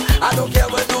don't care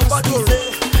what nobody say.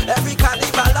 Every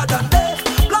carnival I done day.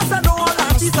 Plus I know all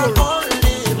artists are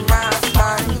only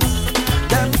masterminds.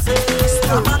 Them say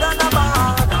I'm mad and I'm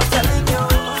bad. I'm telling you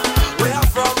where I'm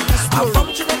from. I'm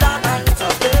from Trinidad and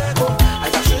Tobago.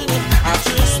 As a Trini,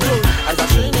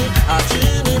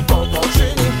 Popo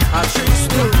Trini,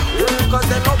 cause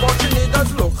they know what Trini does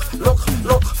look.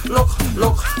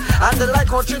 And they like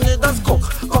how Trini does cook.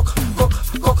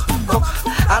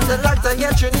 And they like to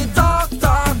hear Trini talk.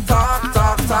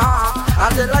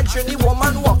 And they like Trini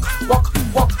woman walk.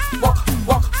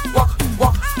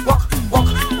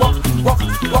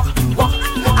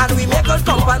 And we make us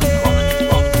company.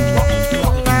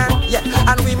 Yeah,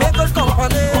 and we make us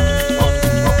company.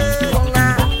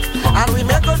 And we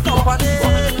make us company.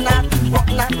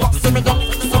 See me done.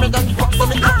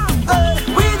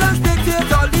 We don't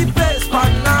dictate all the place for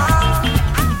now.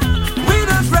 We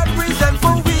just represent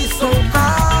for we soca.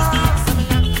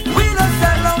 We don't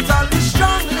sell out all the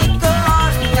strong liquor.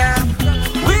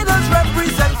 We just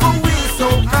represent for we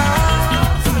soca.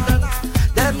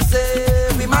 Them say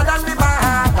we mad and we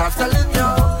bad. I'm telling you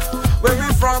where we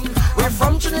from. We're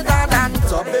from Trinidad and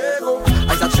Tobago.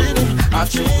 As a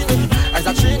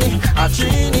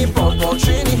Trini, Popo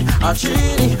Trini,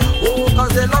 oh,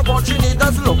 cause they love what Trini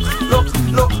does look.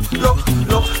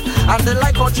 And they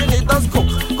like what Trini does cook.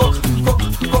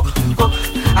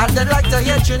 And they like to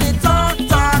hear Trini talk.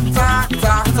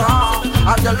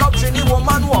 And they love Trini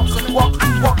woman walks.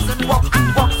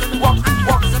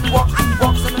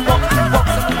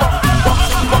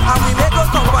 And we make us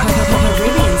company.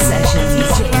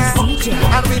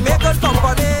 And we make us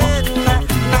company.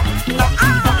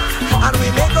 And we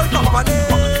make us company.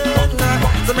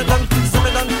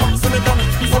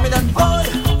 See me done, boy.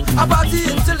 I party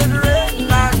until it rain,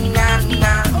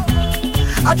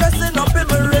 I dressing up in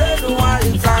my red,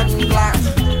 white and black.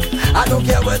 I don't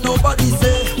care what nobody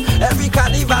say. Every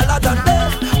carnival I done day.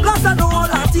 Plus I know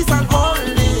all artists and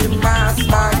only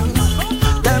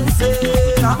masterminds. Them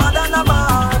say I'm mad and I'm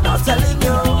bad. I'm telling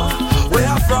you where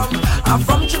I'm from. I'm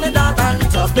from Trinidad and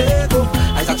Tobago.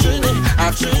 As a Trini,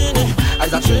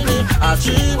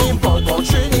 Popo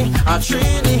Trini,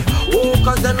 oh,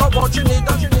 cause they love what Trini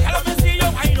does. I love to see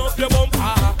you wind up your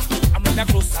bumper. I'm when you're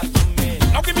closer to me.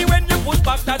 Now give me when you push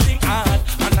back that thing hard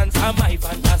and answer my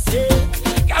fantasy.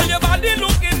 Girl, your body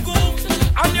looking good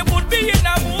and you put me in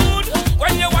a mood.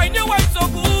 When you wine so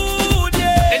good,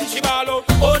 yeah. Then she ball out,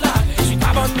 oh Lord. She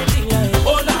tap on the thing like,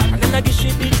 oh Lord. And then I give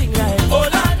she the thing like, oh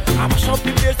Lord. I mash up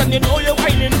the place and you know you're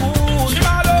whining good. She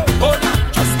ball out, oh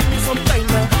Lord. Just give me some time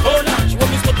now, oh Lord. She want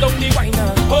me to stop down the wine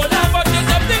now, oh Lord. But there's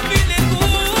something feeling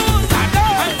good.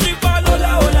 And she ball, oh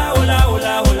Lord.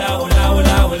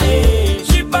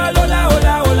 She ball, oh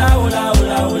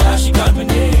Lord. She called me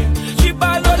name. She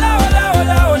ball, oh Lord.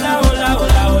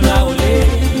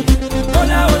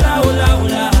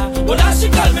 She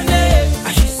called me name.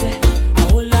 And she said,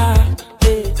 ahola,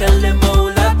 tell them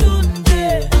ahola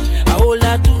tunde.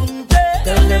 Ahola tunde,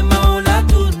 tell them ahola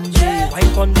tunde.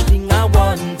 Wipe on the thing I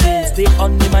want, stay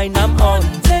on the mind I'm on.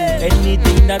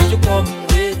 Anything that you come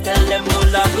with, tell them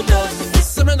ahola tunde.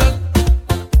 See me then.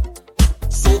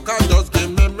 Soca just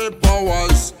give me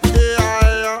powers.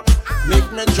 Yeah.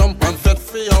 Make me jump and fet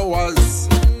for hours.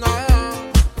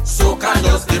 Soca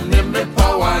just give me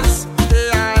powers.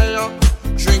 Yeah.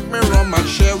 Drink me rum and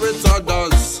share with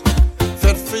others.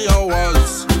 Fet for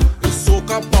hours. It's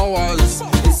soca powers.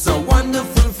 It's a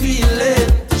wonderful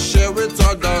feeling to share with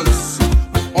others.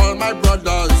 All my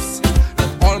brothers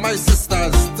and all my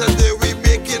sisters. Today we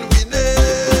making we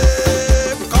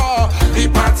name. Cause we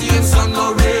party in sun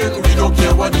or rain. We don't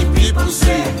care what the people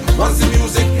say. Once the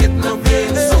music hit my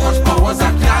brain, so much powers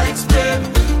I can't explain.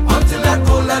 Until that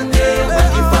golden day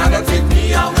when the Father take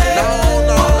me away. Now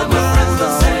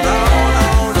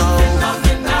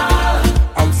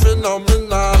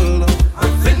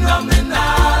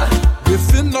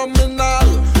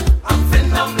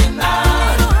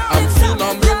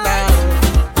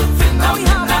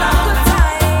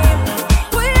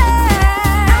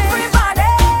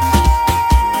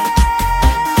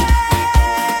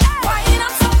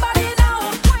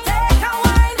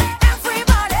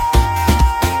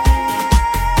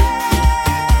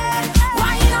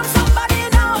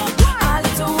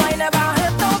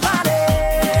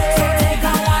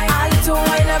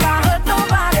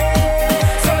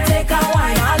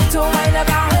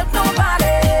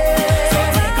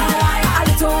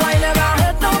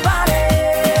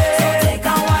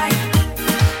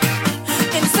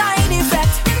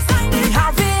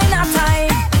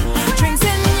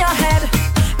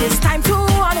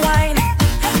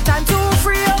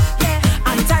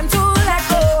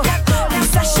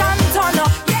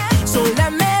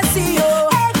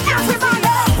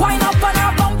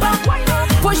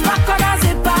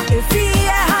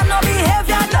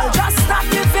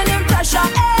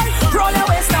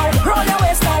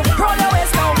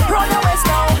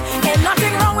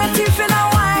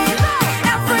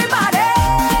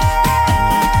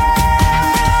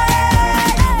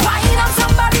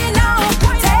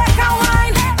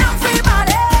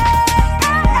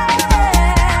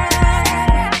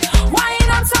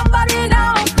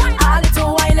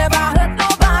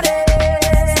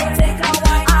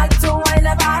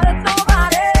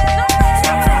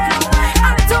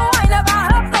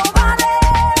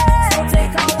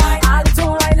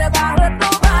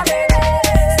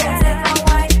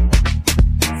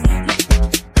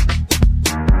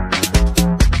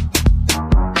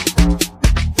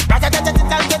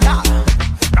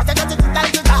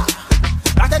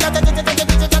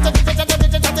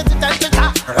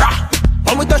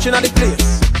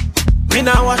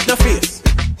wash no face.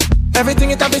 Everything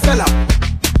it a be sell out.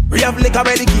 We have liquor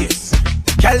by the case.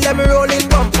 Girl them rolling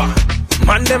bumper,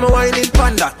 man them whining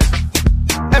pan that.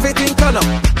 Everything turn up,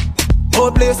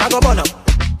 whole place I go burn up.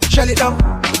 Shell it down,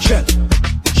 shell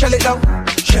it down,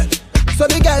 shell. So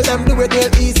the girl them do it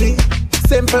real easy,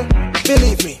 simple,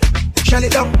 believe me. Shell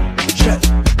it down, shell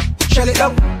it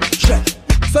down, shell.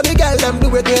 So the girl them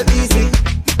do it real easy.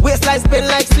 Waistline spin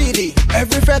like CD,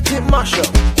 every fret tip mash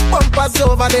up. Bumpers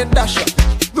over then dash up.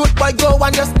 Root boy go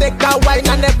and just take a wine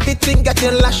and everything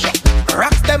getting lash up.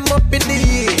 Rocks them up in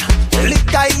the air,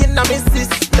 liquor in my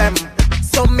system.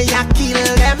 So me a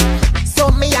kill them, so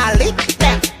me a lick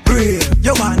them. Brave,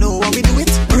 you wanna know how we do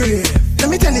it? Brave, let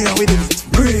me tell you how we do it.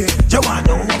 Brave, you wanna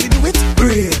know how we do it?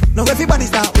 Brave, now everybody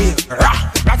start with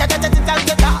rah, rah, rah,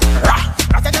 rah, rah,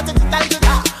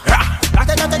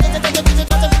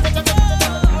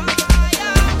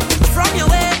 from your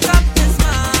wake up this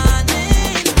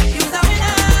morning, you's a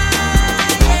winner,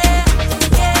 yeah.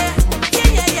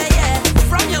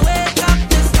 From your wake up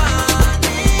this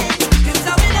morning, you's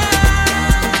a winner,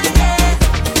 yeah.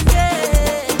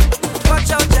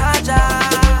 Watch out, Jaja.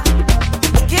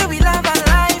 Here we love our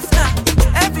life now.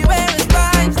 Everywhere is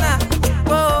vibes now.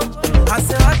 Whoa, I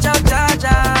say watch out,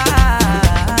 Jaja.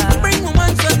 Bring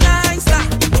woman so nice now.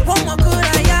 What more could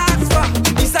I ask for?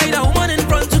 Beside a woman in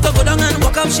front to go down and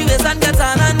walk up she waist and get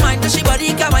on and mind that she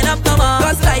body can wind up no more.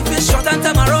 Cause life is short and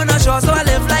tomorrow not sure, so I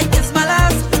live like it's my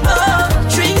last. Oh,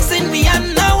 drinks in me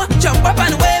and now jump up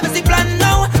and wave is the plan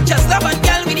now. Just love and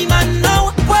girl me the man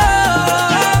now.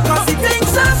 Whoa, cause the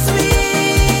things are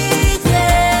sweet,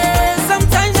 yeah.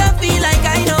 Sometimes I feel like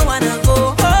I don't wanna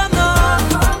go home, no.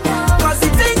 Cause the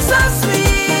things are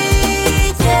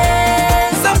sweet,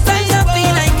 yeah. Sometimes I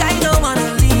feel like I don't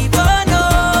wanna leave, oh no.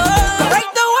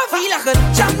 Right now I feel like a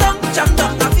jam down. I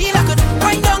feel like I could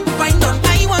wind down. I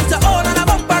want to hold on a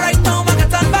bumper right now. I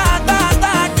got on bad,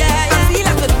 yeah. I feel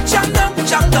like I could jam down. I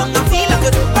feel like I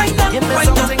could wind down. I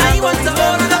want to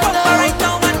hold on a bumper right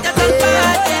now. I got on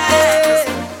bad,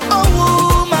 yeah. Oh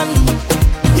woman,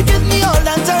 you give me all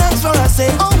that thanks for I say,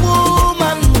 oh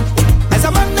woman. As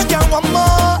a man that can want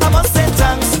more, I must say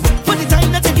thanks for the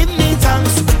time that you give me,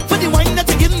 thanks for the wine that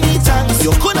you give me, thanks.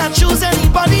 You could not choose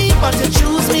anybody, but you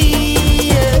choose me,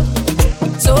 yeah.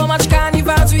 So much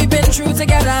carnivals we've been through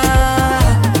together.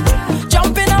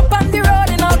 Jumping up on the road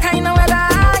in all kind of weather,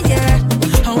 yeah.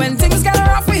 And when things get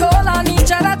rough, we hold on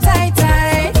each other tight.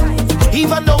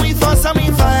 Even though we fuss and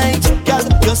we fight, girl,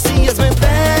 you see as my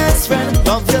best friend.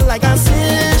 Love you like a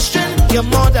sister. You're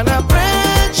more than a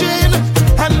brethren.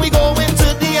 And we go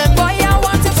into the end. Boy, I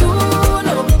want you to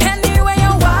know, anywhere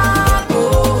you want,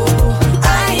 oh,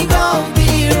 I gon'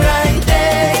 be right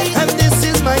there. And this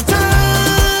is my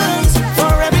thanks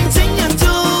for everything you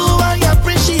do. I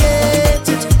appreciate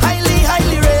it,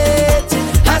 highly rate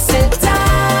it. I said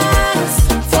thanks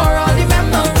for all the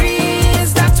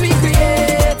memories that we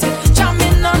created,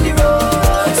 jamming on the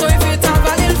road. So if you have a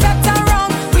little better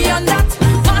wrong, we on that.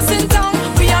 Passing down,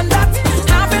 we on that.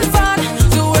 Having fun,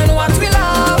 doing what we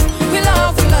love.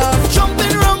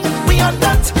 Jumping wrong, we on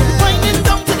that. Winding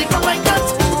down to the ground like that.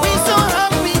 We so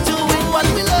happy doing what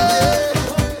we love.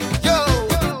 Yo,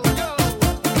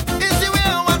 is the way I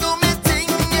do me thing,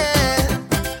 yeah.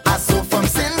 I saw from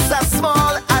since I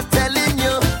small, I telling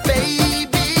you,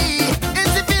 baby,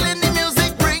 it's the feeling the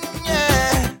music bring,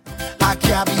 yeah. I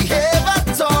can't behave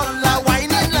at all, I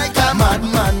whining like a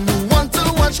madman. Who want to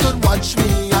watch could watch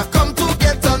me. I come to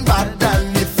get on bad,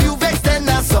 and if you vex then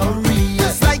I'm sorry.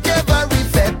 It's like every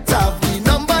vet have the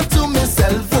number to my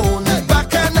cell phone.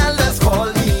 Back and let's call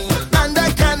me, and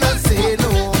I cannot say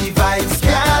no. The vibes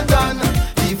can't done,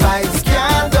 the vibes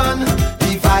can't done,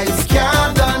 the vibes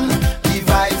can't done, the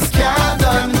vibes can't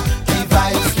done, the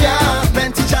vibes can't.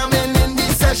 Plenty jamming in the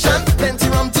session, plenty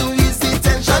rum to ease the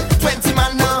tension. 20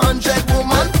 man, 100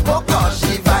 woman, oh gosh,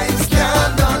 the vibes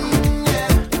can't done, yeah.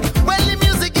 Well, the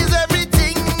music is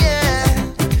everything,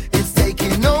 yeah. It's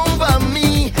taking over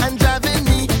me and driving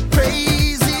me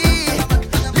crazy,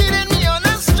 leading me on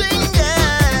a string,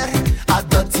 yeah. I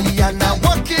dirty and I'm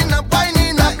walking up,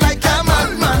 winding up like a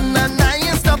madman, and I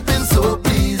ain't stopping. So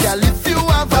please, girl, if you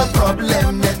have a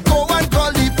problem, then go and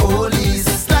call the police.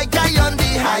 It's like I on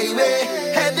the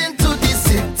highway, heading to the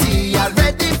city. I'm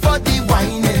ready for the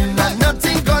whining, and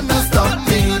nothing gonna stop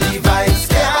me. The vibes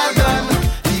can't done,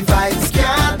 the vibes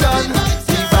can't done,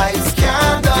 the vibes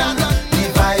can't done, the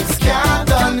vibes can't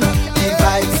done, the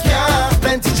vibes can't.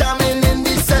 Plenty jamming in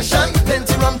the session,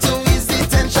 plenty rum to ease the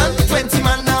tension. 20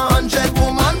 man, 100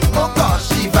 woman, oh gosh,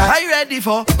 the vibes. Are you ready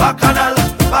for bacchanal,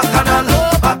 bacchanal,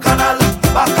 bacchanal,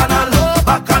 bacchanal, bacchanal,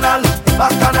 bacchanal,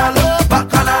 bacchanal,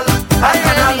 bacchanal,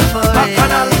 bacchanal,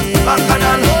 bacchanal,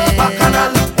 bacchanal?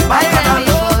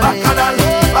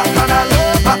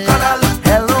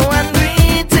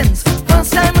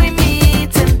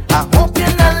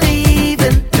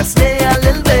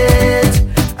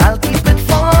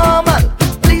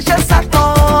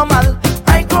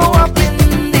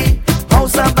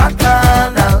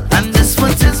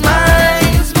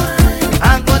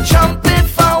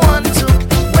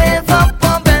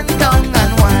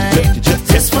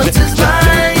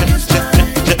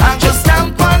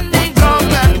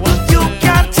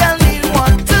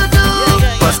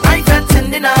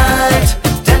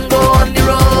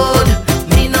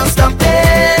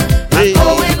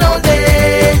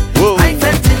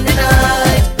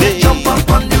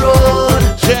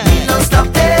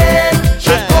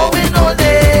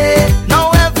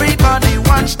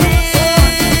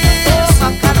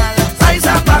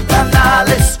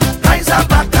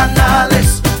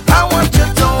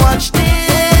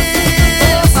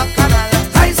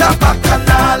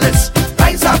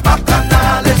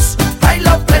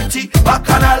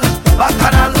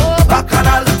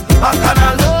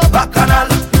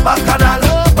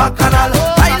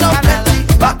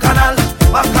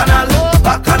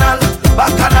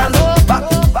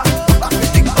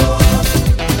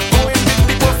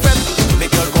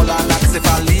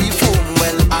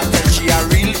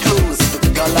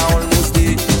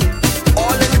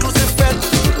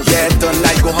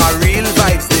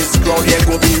 there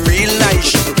go be real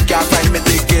nice. Can't find me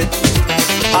ticket.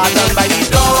 Hard done by the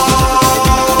door.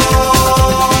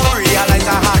 Realize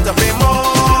I had to pay more.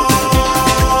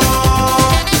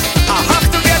 I have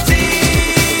to get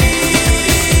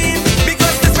in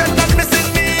because this friend not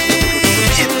missing me.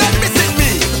 It's not missing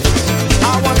me.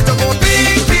 I want to go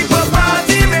big people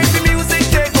party, make the music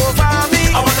take over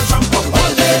me. I want to jump up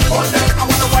all day, all night. I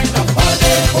want to wind up all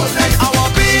day, all night. I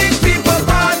want big people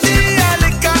party, and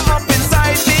liquor up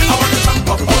inside me. I want to jump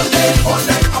up all day, all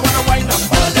night. I want to wind up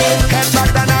all day. Head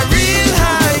back down a real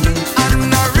high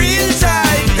and a real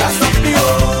tight. Can't stop me, oh,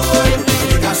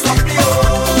 you can't stop me, oh.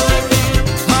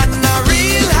 Man, a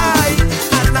real high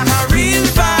and a real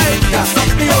vibe. Can't stop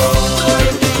me, oh,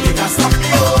 you can't stop me,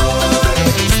 oh.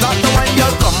 Start the wine,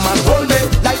 girl, come and hold me.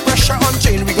 Like pressure on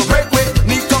chain, we go break with.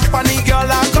 Need company, girl,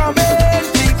 I come in.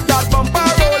 Keep that bumper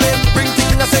rolling. Bring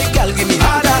thing, I say, girl, give me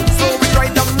harder. Slow it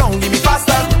right down, now, give me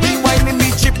faster. Be whining,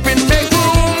 be chipping, make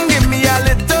room. Give me a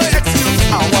little excuse.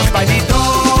 I was by the door.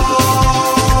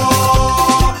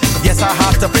 Yes, I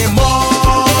have to pay more.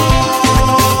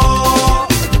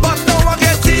 But now I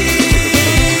get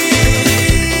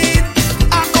in.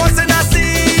 I cause in a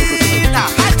scene. I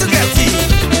had to get in.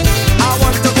 I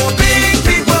want to go big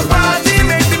people party,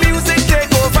 make the music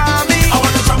take over me. I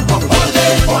want to jump up all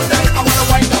day, all night. I want to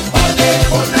wind up all day,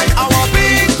 all night. I want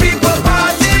big people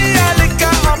party, and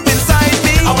liquor up inside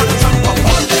me. I want to jump up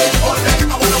all day, all night.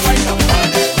 I want to wind up all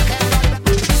day.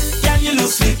 Can you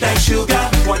lose sweet like sugar?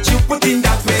 What you put in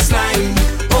that waistline?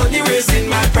 Only raising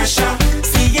my pressure.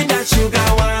 Seeing that sugar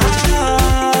wine.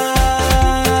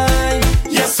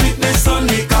 Your sweetness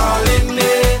only calling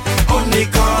me, only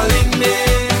calling me.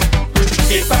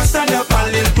 If I stand up a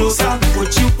little closer,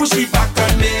 would you push it back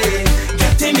on me?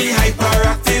 Getting me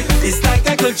hyperactive, it's like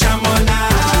I could jam all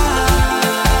night.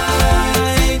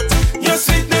 Your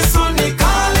sweetness only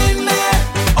calling me,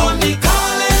 only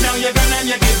calling. Now you're gonna and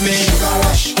you give me sugar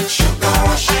rush, sugar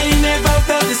rush. I never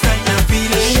felt this kind of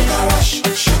feeling. Sugar rush,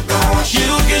 sugar rush.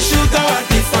 You get sugar at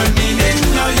different meaning.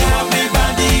 Now you have me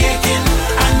body aching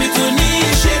and me to knee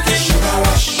shaking. Sugar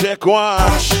rush. Check one.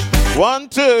 1,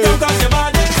 2. Don't touch your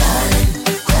body.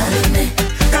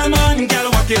 Come on,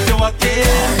 girl, walk it to walk it.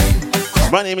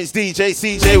 My name is DJ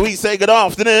CJ. We say good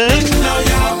afternoon. Now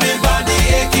you have me body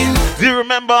aching. Do you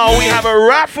remember we have a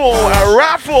raffle?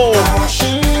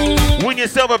 Win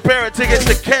yourself a pair of tickets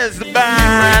to Kez the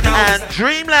Band and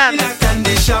Dreamland.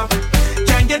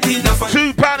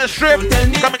 £2 a strip.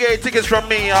 Come and get your tickets from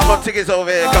me. I've got tickets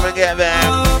over here. Come and get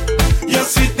them. Your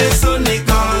sweetness only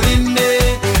calling me,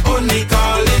 only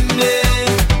calling me.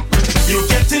 You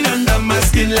getting under my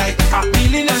skin like a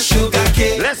peeling a sugar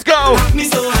cake. Let's go. Got me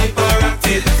so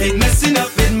hyperactive, it messing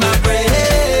up in my brain.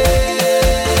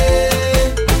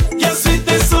 Your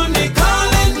sweetness only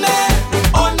calling me,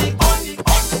 only.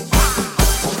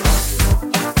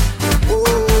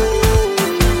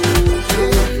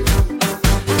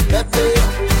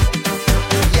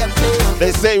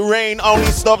 They say rain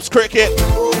only stops cricket.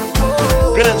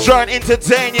 Gonna try and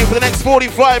entertain you for the next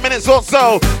 45 minutes or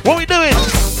so. What we doing?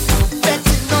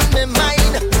 Betting on my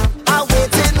mind, I'm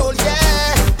waiting all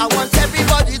year. I want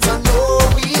everybody to know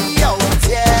we out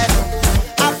here.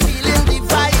 I'm feeling the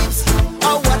vibes,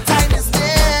 our time is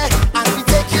near, and we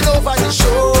taking over the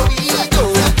show. We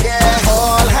don't care.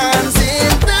 All hands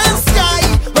in the sky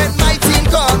when my team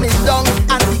coming down,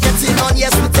 and we getting on.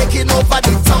 Yes, we taking over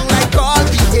the town like all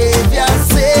behavior.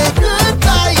 Say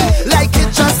goodbye, like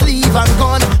it just leave and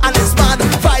gone, and it's mad.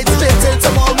 Fight straight till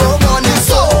tomorrow morning.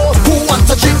 So who want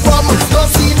to drink from? No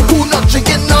scene. Who not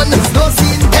drinking none? No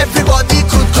scene. Everybody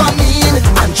could come in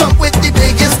and jump with the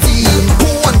biggest team. Who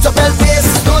want to bell bass?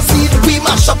 No scene. We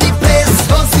mash up the place.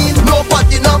 No scene.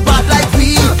 Nobody not bad like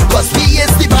we, 'cause we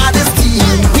is the baddest team.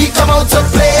 We come out to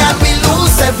play and we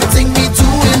lose everything we do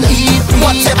in EP.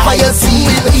 Whatever you see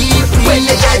in EP. When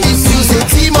you hear the music,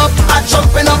 team up and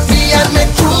jumping up me and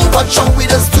make crew. Watch out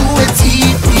with us do it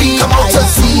EP. We come out to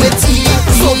see it EP.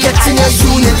 So get in your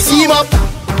unit, team up.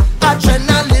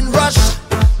 Adrenaline rush,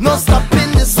 no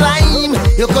stopping this line.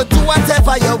 You could do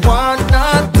whatever you want,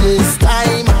 not this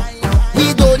time.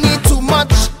 We don't need too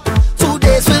much, 2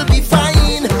 days will be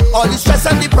fine. All the stress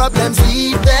and the problems,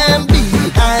 leave them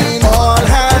behind. All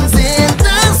hands in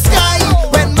the sky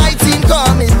when my team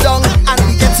coming down, and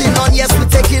we getting on. Yes, we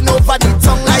taking over the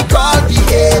tongue like all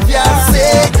behavior.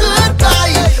 Say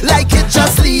goodbye, like it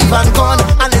just leave and gone,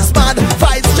 and it's mad.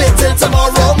 Fight straight till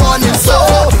tomorrow morning. So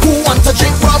who want to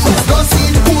drink from? No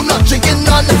scene. Who not drinking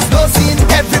none? No scene.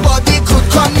 Everybody could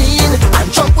come in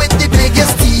and jump with the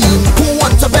biggest team. Who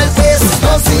want to bell bass?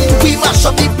 No scene. We mash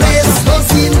up the place. No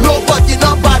scene. Nobody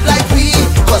not bad like we,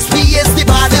 'cause we is the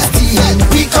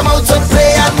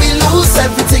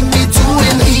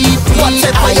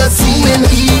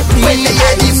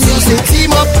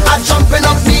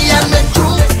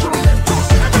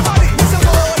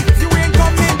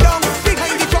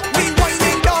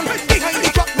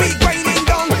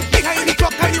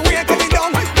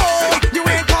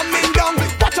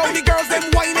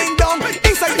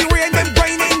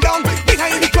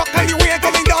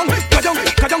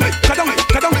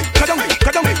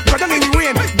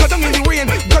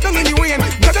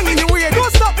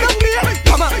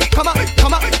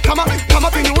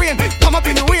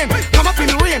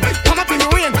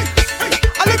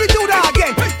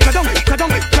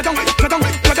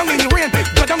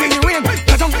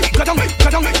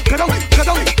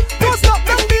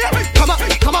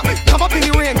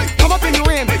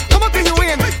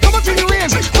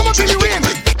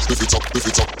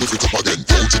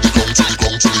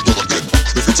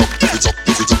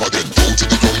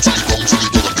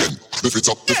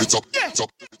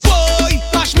Boy,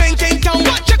 bash men came down.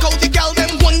 Check out the gal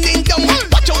them winding down.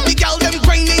 Watch out the gal them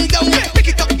grinding down. Pick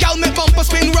it up, gal, me bumper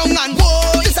spin round and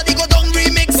boy, this a the go down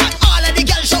remix. All of the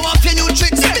gal show off your new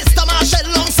tricks. Mr. Marshall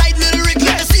alongside Lil Rick.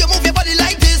 Let me see you move your body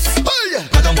like this.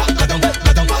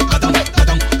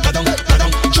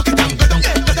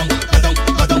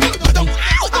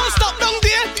 Don't stop down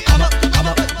there. Come up, come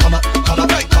up, come up, come up,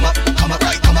 right, come up, come up,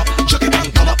 right, come up. Chuck it down,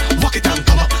 come up, walk it down,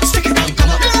 come up, stick it down, come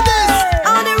up.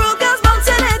 All the rude girls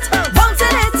bouncing it,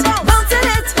 bouncing it, bouncing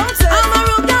it. All my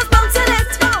rude girls bouncing it,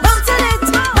 bouncing it,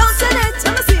 bouncing it.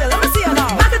 Let me see you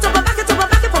now. Back it up and back it up and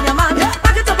back it on your man.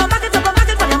 Back it up and back it up and back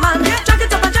it on your man. Jack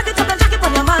it up and jack it up and jack it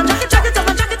on your man. Jack it up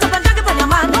and jack it up and jack it on your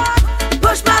man.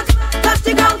 Push back, touch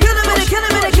the ground, kill him with it, kill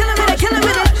him with it, kill him with it, kill him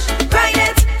with it. Grind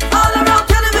it all around,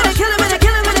 kill him with it, kill him with it,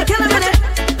 kill him with it, kill him with it.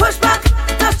 Push back,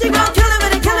 touch the ground, kill him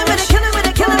with it, kill him with it, kill him with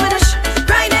it, kill him with it.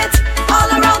 Grind it all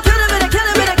around, kill him with it, kill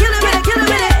him with it, kill him with it, kill him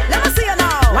with it. Let me see you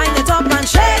now. Wind it up and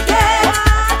shake it.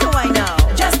 What do I know?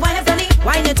 Just wind it funny.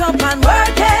 Wind it up and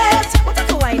work it. What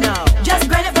do I know? Just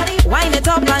grind it funny. Wind it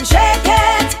up and shake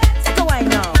it. What do I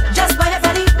know? Just wind it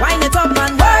funny. Wind it up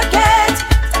and work it.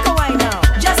 What do I know?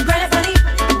 Just grind it funny.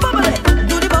 Bubble it.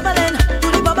 Do the bubbling. Do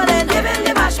the bubbling. Give him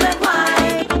the bashment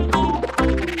wine.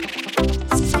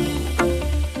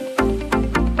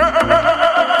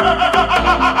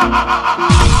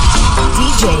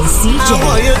 I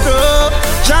want you to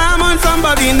jam on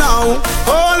somebody now,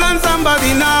 hold on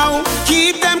somebody now,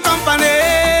 keep them company.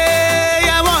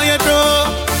 I want you to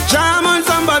jam on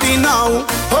somebody now,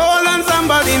 hold on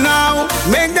somebody now,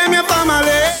 make them your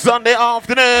family. Sunday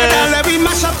afternoon, Let me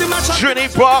mash up, Trini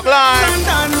Parkline.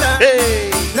 Hey.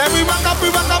 Let me rock up, we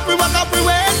rock up, we rock up, we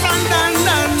waist and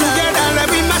together. Let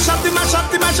me mash up, the mash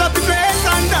up, the mash up, the place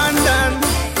and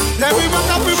Let me rock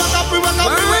up, we rock up, we rock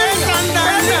up, we waist and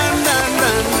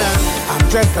I'm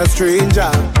just a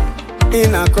stranger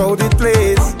in a crowded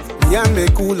place. Me and me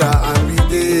cooler and we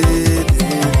did.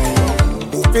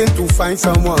 Hoping to find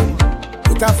someone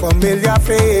with a familiar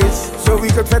face so we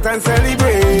could fit and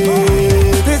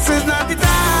celebrate. This is not the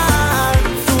time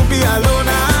to be alone.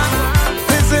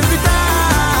 This is the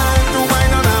time to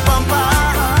wind on a bumper.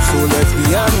 So let's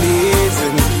be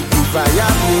amazing, if I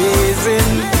amazing.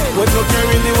 With no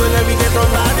care in the world, let me get on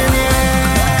bad in here.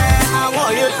 I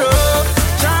want you to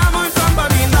jam on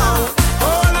somebody now,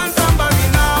 hold on somebody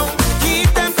now, keep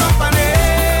them company.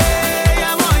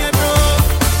 I want you to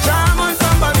jam on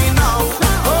somebody now,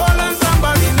 hold on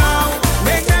somebody now,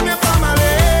 make them your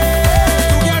family.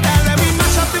 Together let me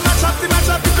mash up the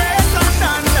place and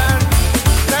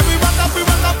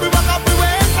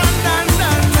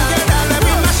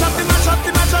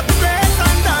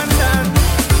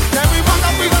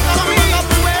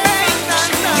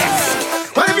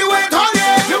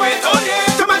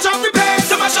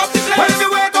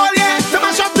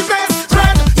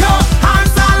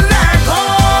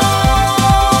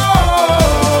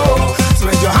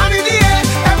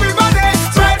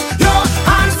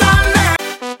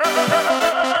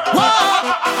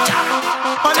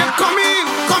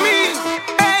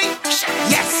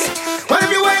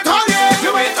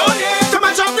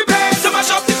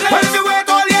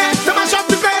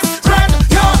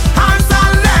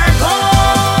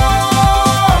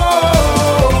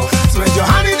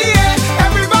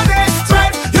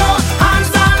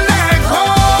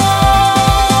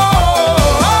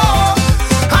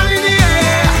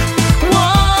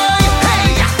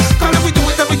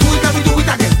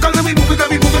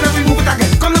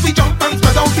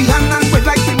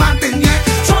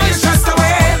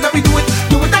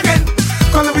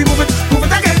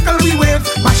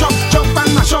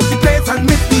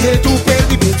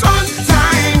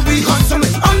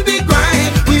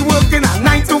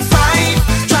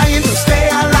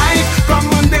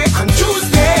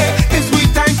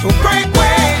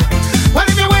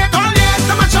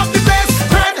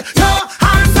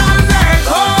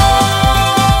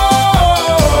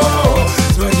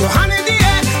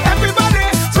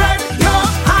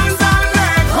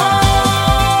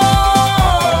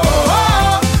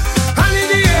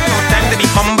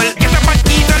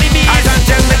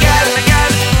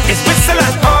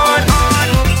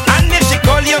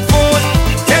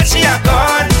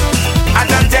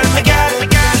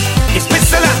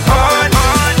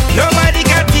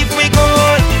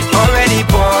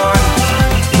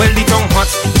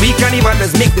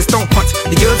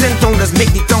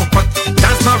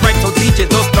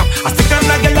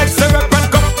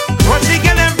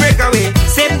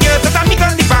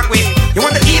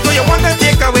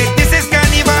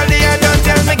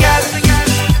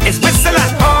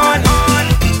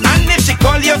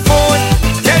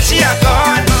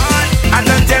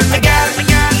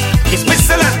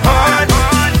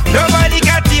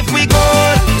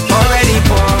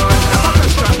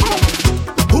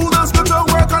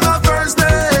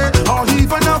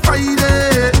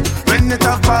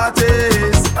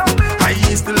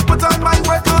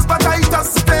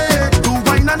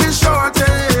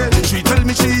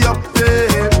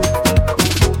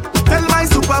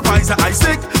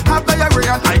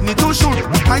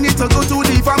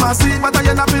can't see, but I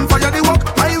end up in fire the walk.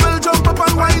 I will jump up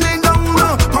and winding down.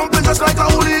 Pumping just like a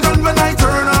hooligan when I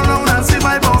turn around and see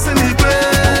my boss in the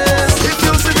place. If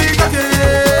you see me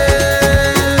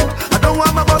again, I don't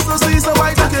want my boss to see, so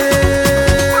I take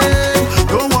it.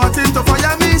 Don't want him to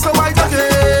fire me, so I take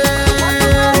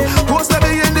it. Post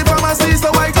me in the pharmacy,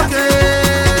 so I take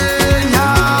it.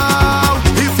 Yeah.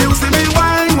 If you see me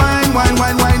wine,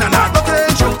 and I take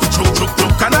it, choke,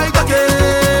 and I take it.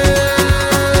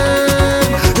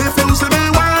 If you see me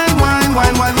wine,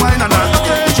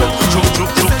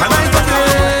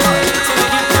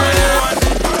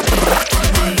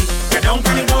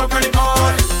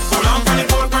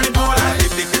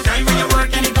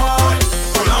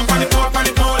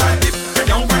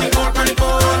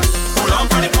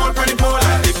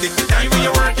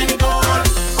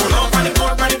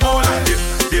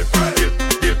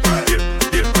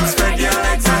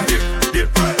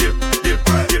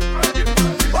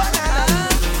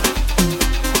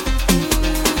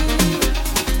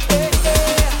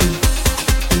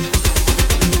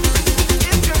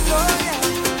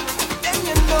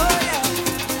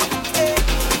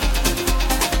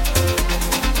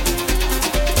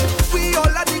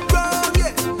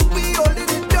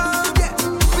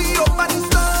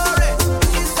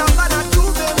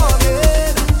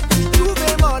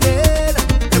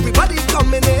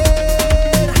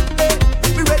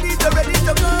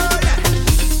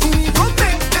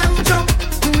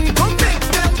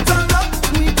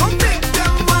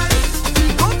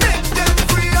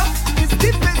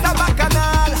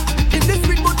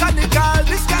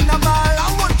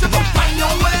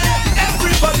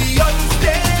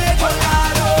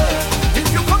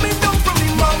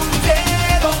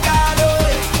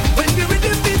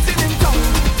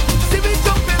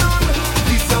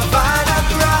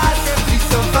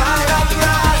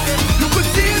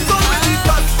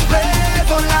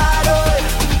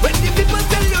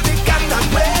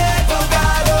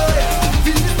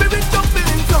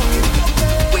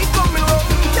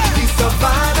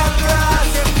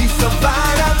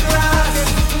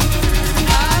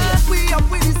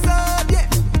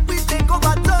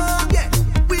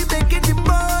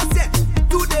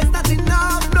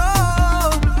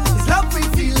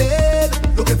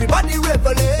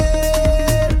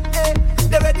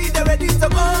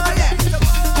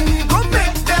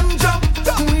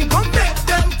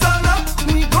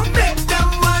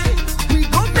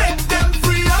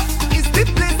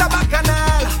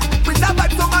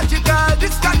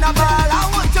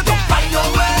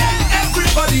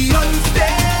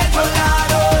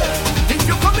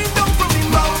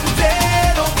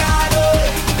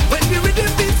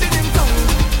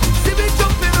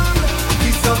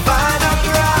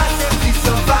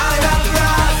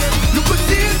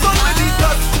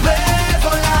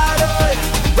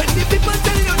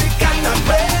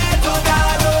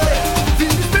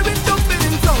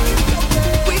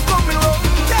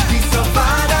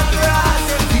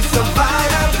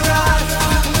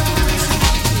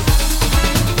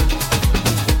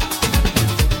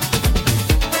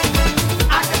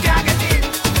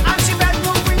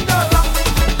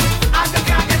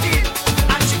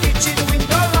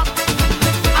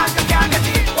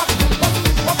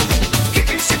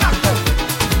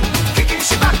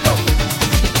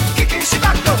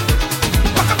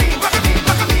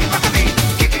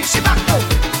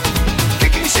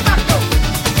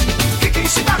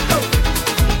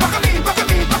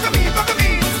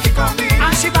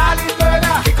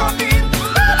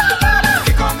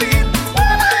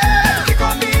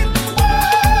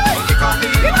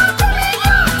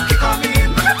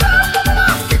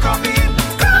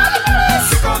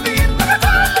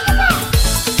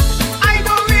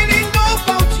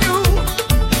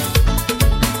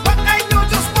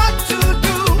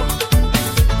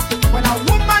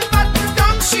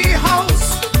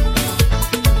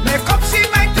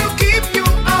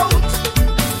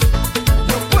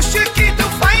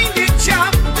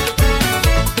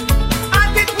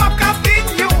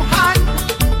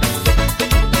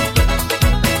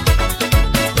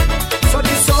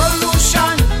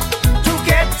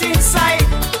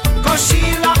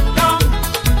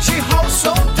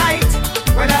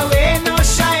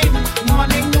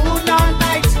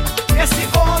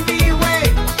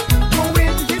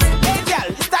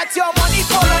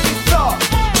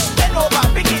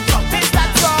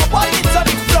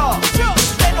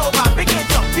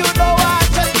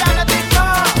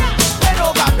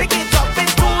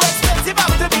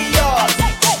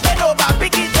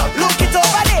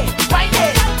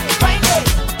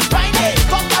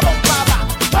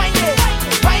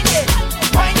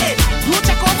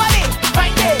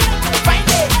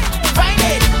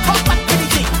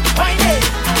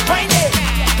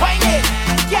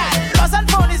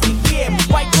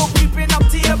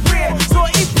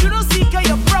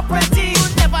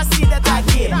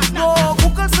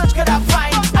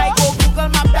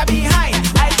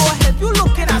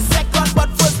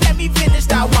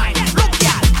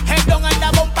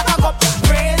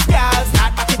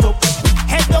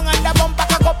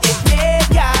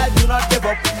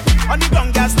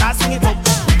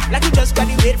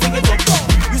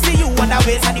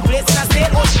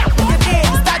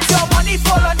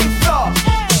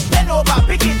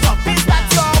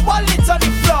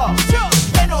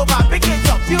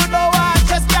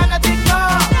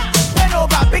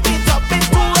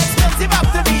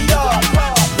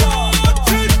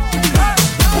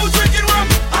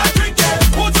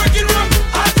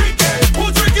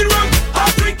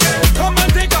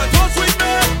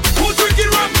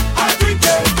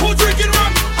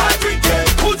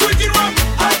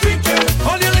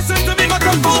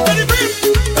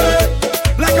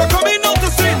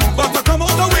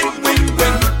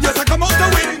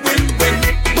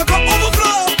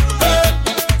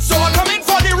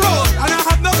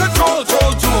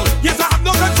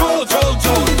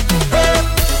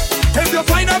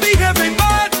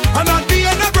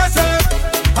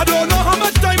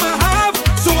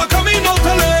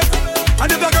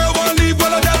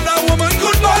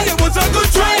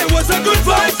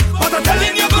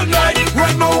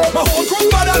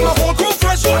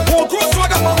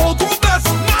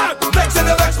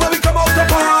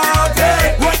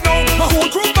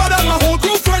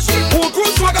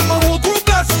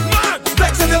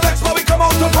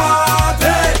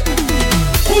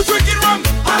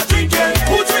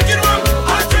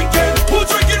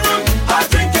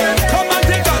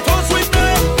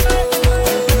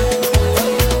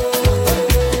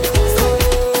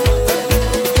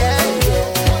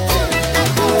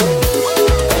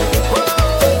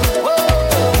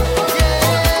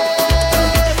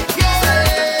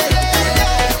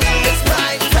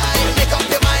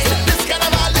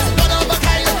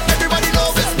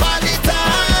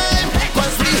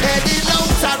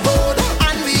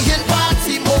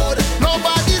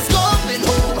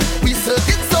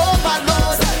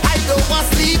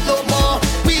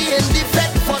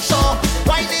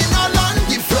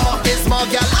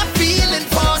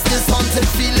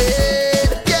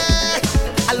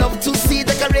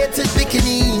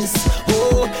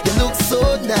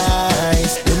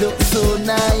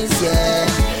 nice, yeah.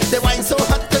 They wine so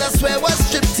hot till I swear was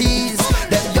striptease.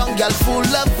 Them young girl full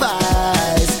of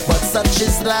vice, but such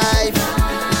is life.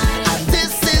 And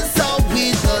this is how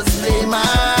we just play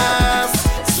mass.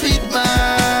 Sweet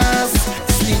mass,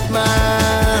 sweet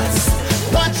mass.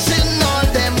 Watching all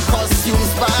them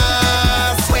costumes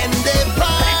pass. When they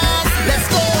pass, let's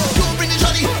go. You bring the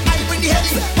jolly, I bring the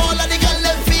heavy. All of the girl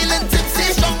them feeling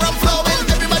tipsy. Strong rum flowing,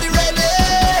 everybody ready.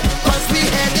 Cause we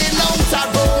heading out the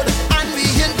road and we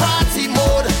in party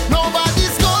mode.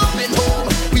 Nobody's going home,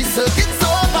 we circuits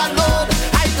overload.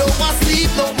 I don't want sleep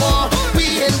no more,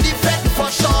 we in the fed for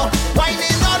sure.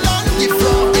 Whining all on the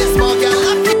floor, it's more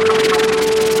girl.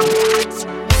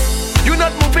 You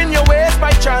not moving your waist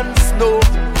by chance, no.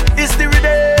 It's the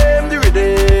rhythm, the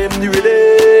rhythm, the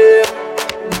rhythm.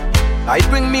 I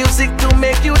bring music to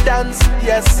make you dance,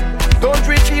 yes. Don't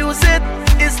refuse it,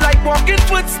 it's like walking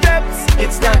footsteps.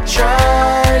 It's natural,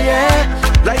 yeah.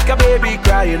 Like a baby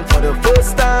crying for the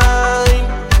first time.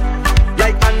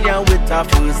 Like Anya with her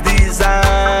first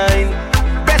design.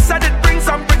 Best I did bring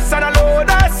some bricks and a load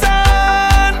of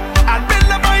sand and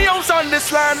build up my house on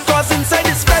this land. Cause inside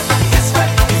this fed is my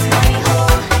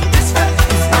home. This fed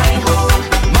is my home.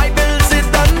 My bills is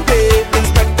done paid,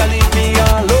 inspector leave me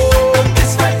alone.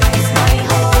 This fed is my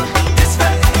home. This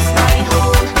fed is my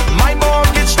home. My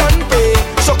mortgage done paid,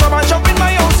 so come and shop in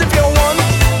my house if you want.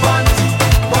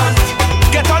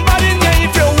 Get all bad in here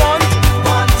if you want.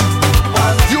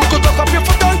 You could tuck up your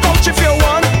foot on couch if you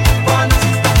want.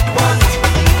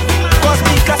 Cause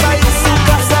mi casa es su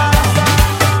casa.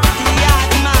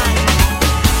 Yard man,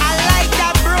 I like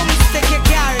that broomstick you're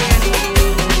carrying.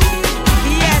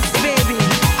 Yes, baby,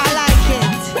 I like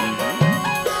it.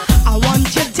 I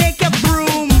want you to take a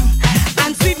broom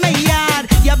and sweep my yard.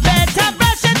 You better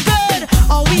brush it good,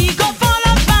 or we go fall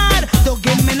apart. Don't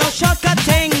give me no shortcut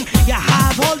thing. You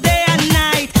have all day and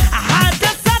night. I had to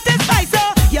satisfy, so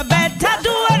you better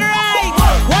do it right.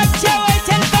 What you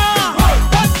waiting for?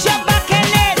 Put your back in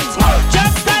it.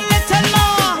 Just a little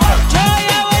more. Throw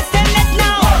your waist in it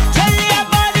now. Tell your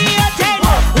body you're dead.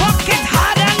 Walk it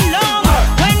hard and long.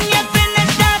 When you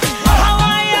finish that, how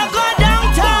are you go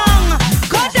downtown?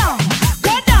 Go down,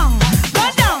 go down, go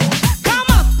down. Come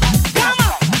up, come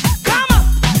up, come up,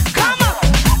 come up.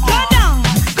 Go down,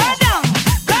 go down,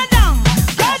 go down,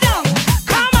 go down.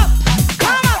 Come up,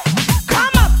 come up,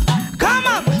 come up, come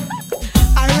up.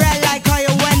 I really like how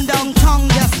you went downtown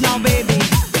just now, baby.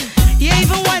 You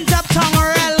even went uptown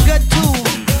real good too.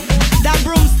 That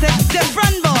broomstick's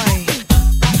different, boy.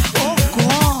 Oh, go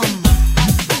on.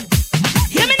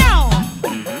 Hear me now.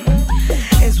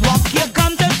 It's what you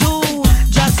come to do.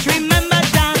 Just remember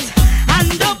that.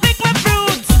 And don't pick my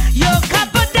fruits. You can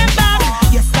put them back.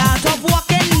 You start off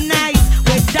walking nice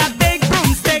with that big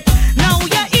broomstick. Now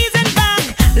you're easing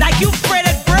back like you afraid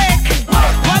it break.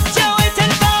 What you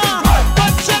waiting for?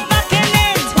 Put your back in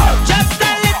it. Just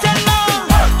a little more.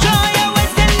 Throw your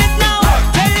waist in it now.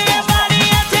 Tell your body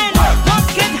you're in. Walk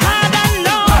it hard and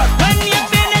long. When you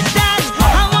finish that,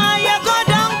 how are you go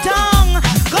downtown?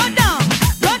 Go down,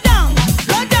 go down,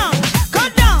 go down, go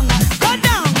down, go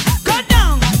down, go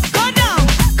down, go down.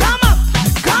 Come up,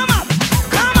 come up,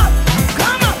 come up,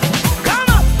 come up, come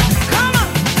up, come up,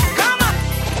 come up.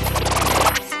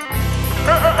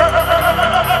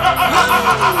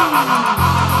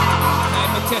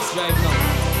 I'm a test drive now.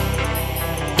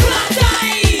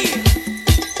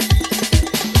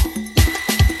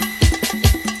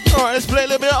 Alright, let's play a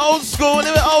little bit of old school,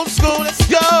 let's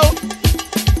go.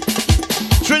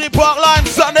 Trini Park Line,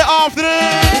 Sunday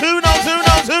afternoon. Who knows, who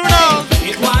knows, who knows?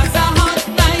 It was a hot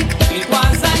night, it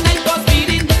was a night for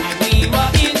speeding, and we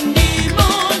were in the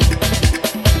mood.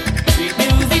 Sweet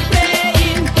music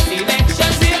playing,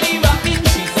 selections really rocking,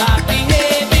 she started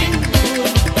behaving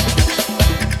good.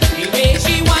 The way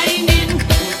she whining,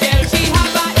 could tell she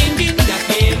have a engine that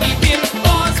gave me built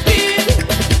for speed.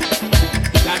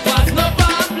 That was no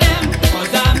problem,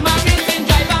 cause I'm a racing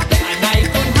driver, and I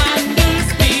could handle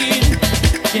speed.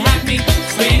 She had me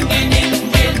swinging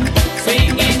engine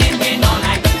all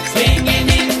night, swinging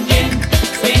engine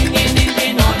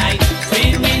all night,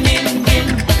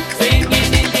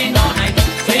 swinging engine all night,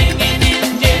 swinging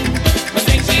engine,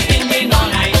 swing she engine all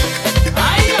night.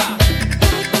 Hiya!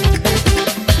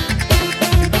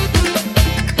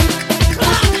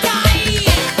 Clock time!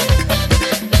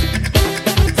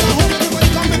 So I hope everybody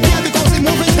come prepared because we're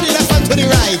moving to the left and to the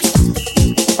right.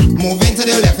 Moving to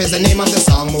the left is the name of the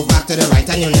song. Move back to the right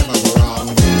and you'll never go wrong.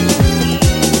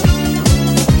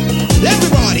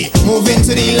 Everybody, moving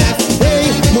to the left,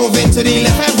 hey, moving to the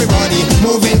left. Everybody,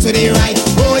 moving to the right,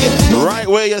 boy. Right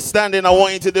where you're standing, I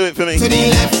want you to do it for me. To the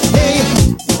left, hey,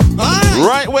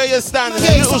 Right where you're standing,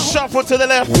 a little shuffle to the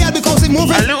left, Yeah, because it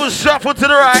moving. a little shuffle to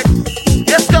the right.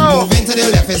 Let's go. Moving to the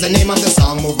left is the name of the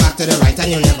song. Move back to the right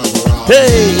and you'll never go wrong.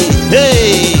 Hey,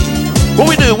 hey. What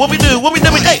we do?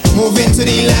 Hey. Moving to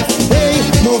the left, hey.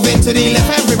 Moving to the left,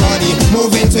 everybody.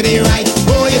 Moving to the right,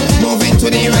 boy. Moving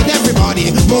to the right,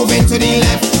 everybody. Moving to the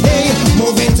left, hey.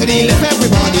 Moving to the left,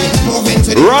 everybody. Moving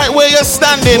to the right where you're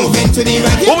standing. Moving to the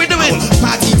right. What we doing?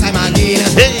 Party time again.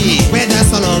 Hey. Where the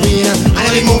sun arena. And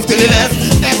then we move to the left.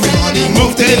 Everybody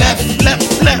move to the left, left,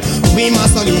 left. We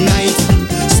must all unite.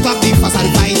 Stop the fuss and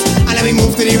fight. And then we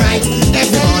move to the right.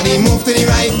 Everybody move to the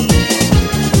right.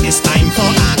 It's time for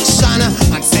action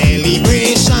and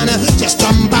celebration. Just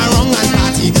jump around and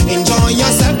party. Enjoy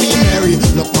yourself, be merry.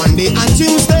 Look Monday and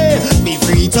Tuesday. Be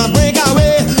free to break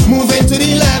away. Moving to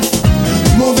the left.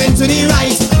 Moving to the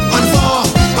right. On four.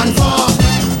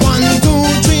 1, 2,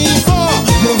 3, 4.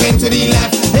 Moving to the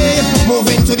left. Hey,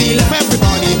 moving to the left,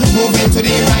 everybody. Moving to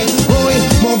the right. Boy,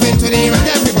 moving to the right,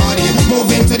 everybody.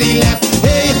 Moving to the left.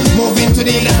 Hey, moving to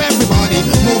the left, everybody.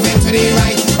 Moving to the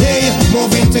right. Hey,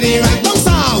 moving to the right. Down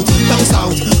south, down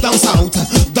south, down south,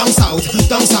 down south,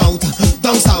 down south,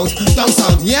 down south, down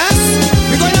south. Yes,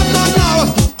 we're going up north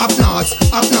now. Up north,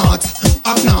 up north,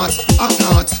 up north, up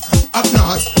north, up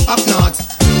north, up north.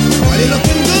 Well, you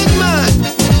looking good, man.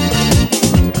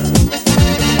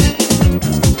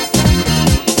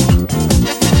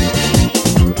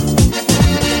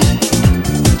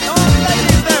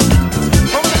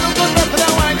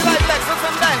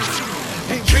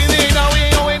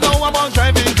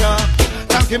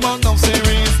 Him on no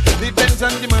series, the Benz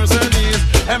and the Mercedes.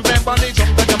 Everybody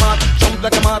jump like a mat, jump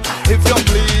like a mat. If you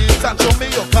please, and show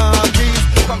me your car keys.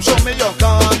 Come show me your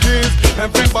car keys.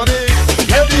 Everybody,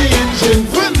 let the engine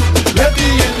run, let the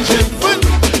engine run,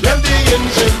 let the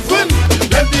engine run,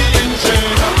 let the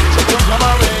engine run. Check your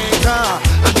carburetor,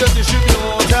 and your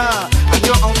distributor, and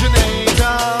your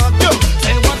alternator. Yo,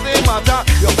 say what they matter,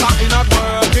 your car is not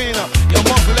working, your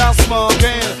muffler is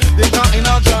smoking, the car is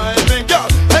not driving. Yo,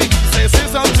 hey. Say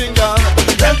something, girl.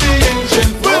 Let the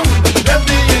engine boom. Let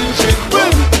the engine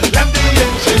boom. Let the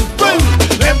engine boom.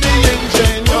 Let the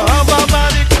engine. You have a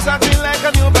body 'cause I feel like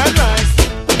a new bad rice.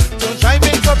 To drive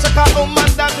in such a car, oh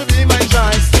man, that would be my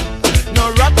choice.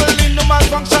 No rattling, no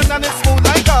malfunction, and it's smooth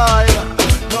like oil.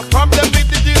 No problem with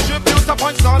the distributor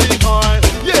points on the oil.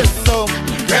 Yes, so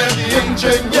rev the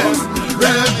engine, yes.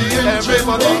 Rev the engine,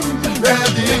 everybody. Rev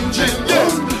the engine,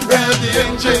 yes. Rev the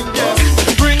engine, yes.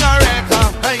 Bring a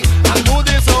record, hey.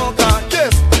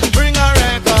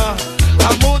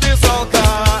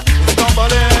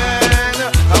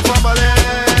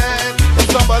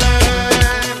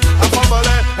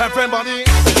 Everybody,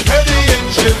 let the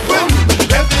engine boom,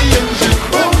 let the engine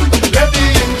boom, let the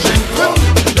engine boom,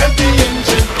 let the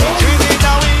engine boom. Trini,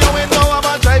 now we always know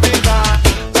about driving car.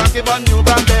 Talk about new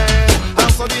Bandit,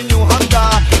 and so the new Honda.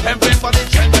 Everybody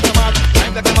drive like a mad,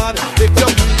 drive like a mad. If you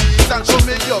please and show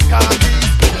me your car.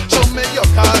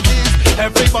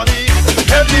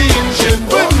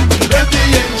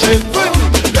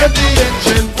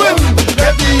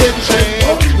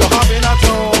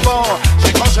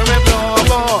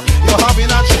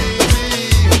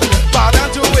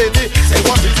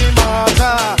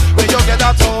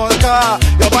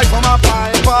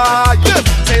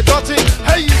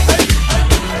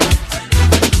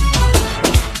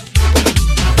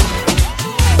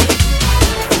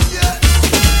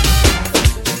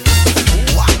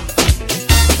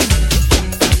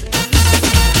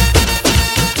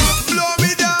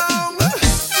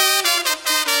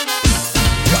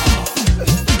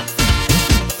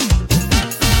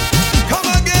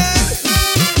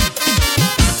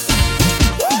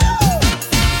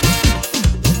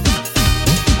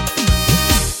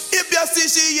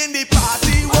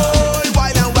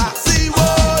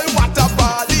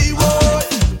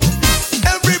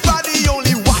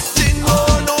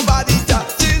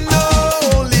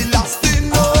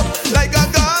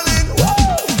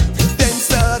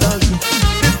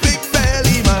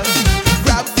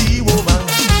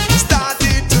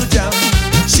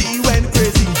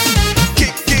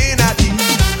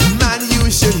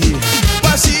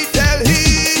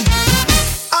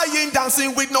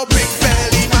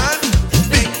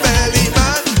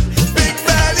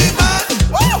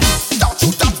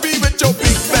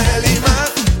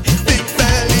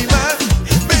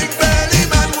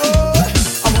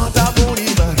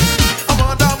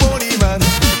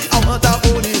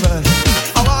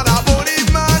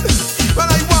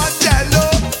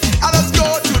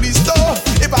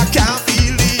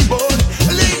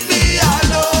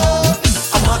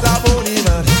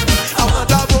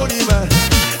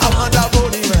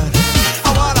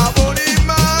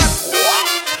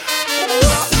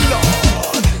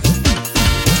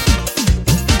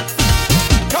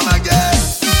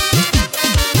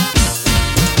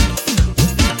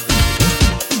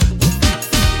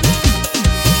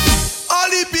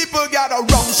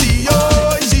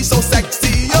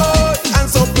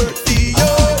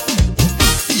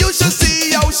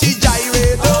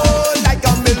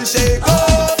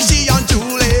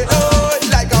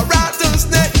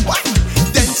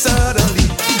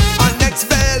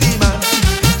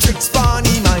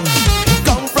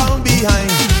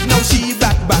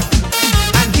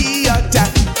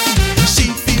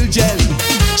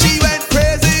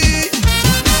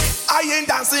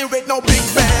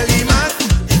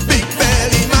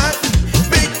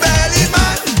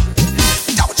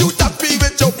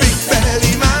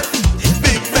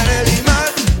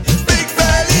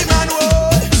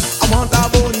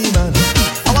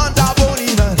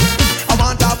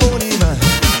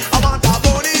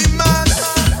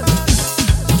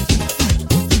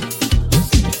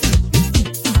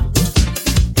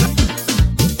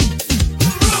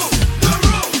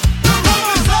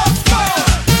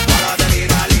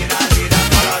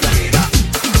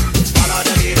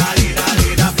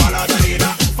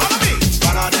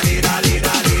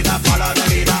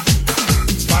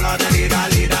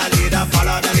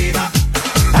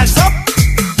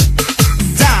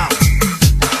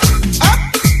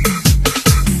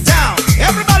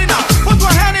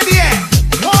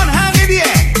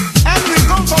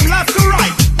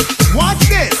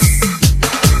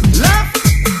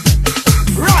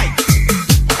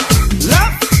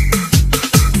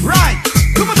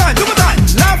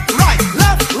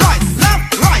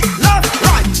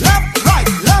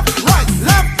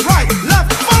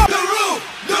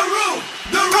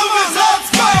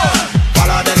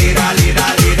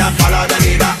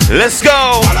 Let's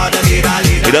go.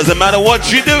 It doesn't matter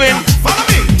what you're doing.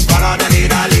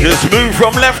 Just move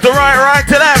from left to right, right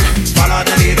to left.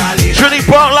 Trini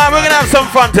Park Line, we're gonna have some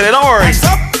fun today, don't worry. Hands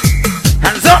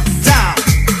up. Down.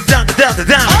 Down, down,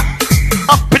 down.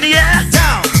 Up in the air.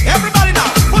 Down. Everybody now,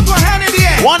 put one hand in the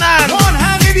air. One hand. One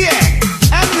hand in the air.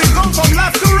 And we go from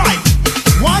left to right.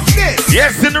 Watch this.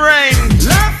 Yes, in the rain.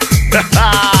 Left.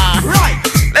 Right.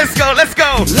 Let's go, let's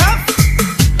go. Left.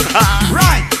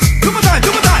 Right. Two more time,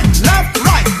 two more time. Left,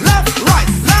 right, left, right,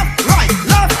 left, right,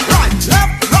 left, right,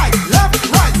 left, right, left,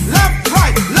 right, left,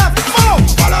 right, left. Follow.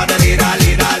 Follow the leader,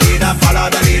 leader, leader. Follow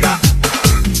the leader.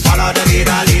 Follow the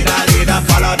leader, leader, leader.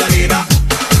 Follow the leader.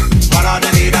 Follow the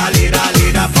leader, leader,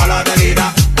 leader. Follow the leader.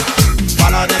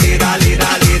 Follow the leader,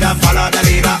 leader, leader. Follow the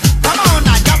leader. Come on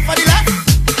now, jump for the left,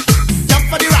 jump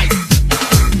for the right,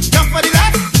 jump for the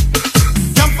left,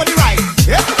 jump for the right.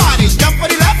 Everybody, jump for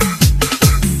the left,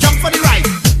 jump for the right,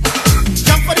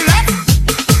 jump for the left,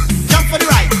 jump for the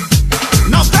right.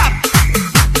 Now clap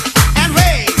and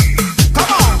wave.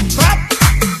 Come on, clap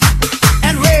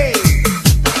and wave,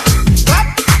 clap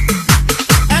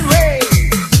and wave.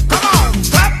 Come on,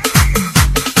 clap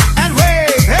and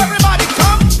wave. Everybody,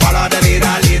 come. Follow the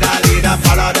leader, leader, leader.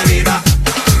 Follow the leader.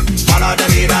 Follow the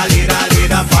leader, leader,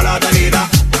 leader. Follow the leader.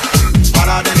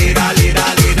 Follow the leader, leader,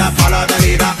 leader. Follow the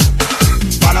leader.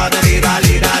 Follow the leader,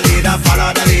 leader, leader.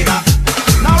 Follow the leader.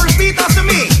 Now repeat after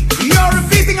me. You're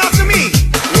repeating after me.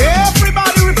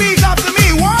 Everybody repeat after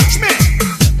me. Watch me.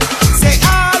 Say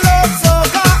I love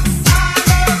soca. I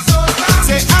love soca.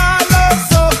 Say I love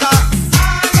soca. I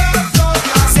love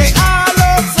soca. Say I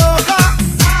love soca.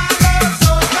 I love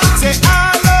soca. Say I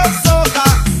love soca.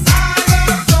 I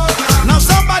love soca. Now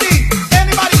somebody,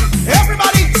 anybody,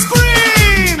 everybody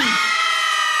scream.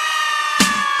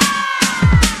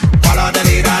 Follow the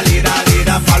leader, leader,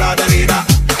 leader. Follow the leader.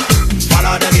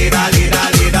 Follow the leader, leader,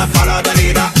 leader. Follow the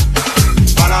leader.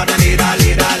 Follow the leader,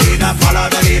 leader, leader. Follow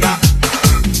the leader.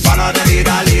 Follow the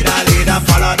leader, leader, leader.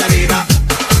 Follow the leader.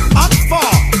 On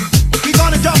four, we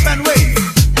gonna jump and wave.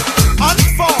 On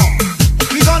four,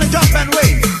 we gonna jump and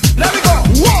wave. Let me go.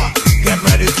 One, get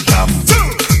ready to jump. Two,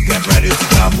 get ready to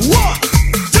jump. One,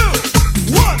 two,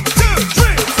 1, 2,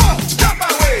 3, 4. Jump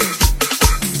and wave.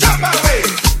 Jump and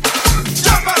wave.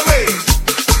 Jump and wave.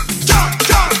 Jump,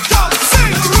 jump, jump.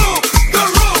 Sing the room, the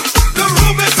room, the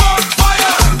room is on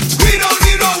fire. We don't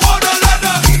need no water, let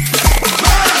us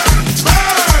burn,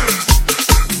 burn,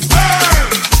 burn.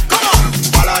 Come on.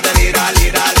 Follow the leader,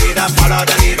 leader, leader. Follow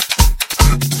the leader.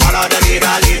 Follow the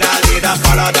leader, leader, leader.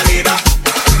 Follow the leader.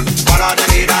 Follow the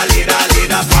leader, leader,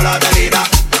 leader. Follow the leader.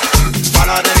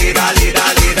 Follow the leader, leader,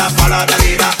 leader. Follow the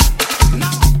leader.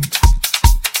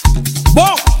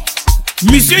 Bon,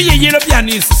 monsieur Yeye le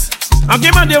pianiste, en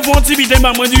demandez-vous un petit bit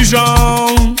de du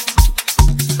genre.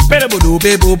 Pélebodo,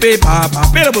 bébo, papa,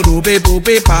 pélebodo, bébo,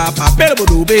 papa,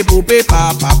 pélebodo, bébo,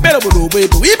 papa, pélebodo,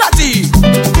 bébo. Il bâtit.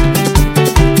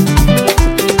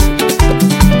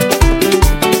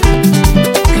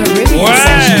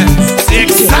 Ouais, c'est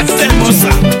exactement ça.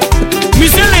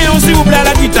 Monsieur Léon, s'il vous plaît, à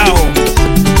la guitare.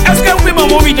 Est-ce que vous pouvez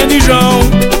m'envoyer un bit du genre?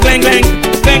 Clang, clang,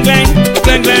 clang, clang,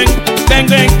 clang, clang, clang, clang,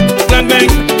 clang, clang,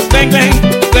 clang, clang,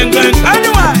 clang, clang.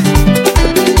 Anyway.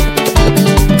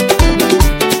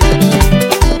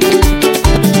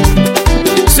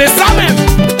 C'est ça même.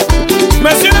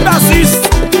 Monsieur le bassiste,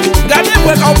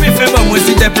 gardez-moi quand vous pouvez faire pour moi,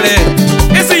 s'il te plaît.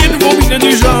 Essayez de vous mettre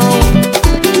du genre.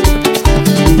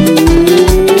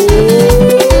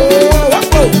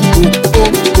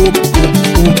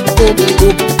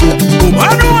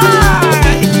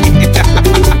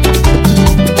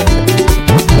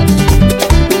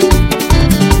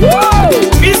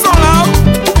 Ils sont là,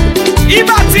 ils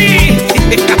bâtissent.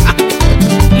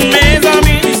 Mes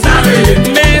amis,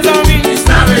 mes amis,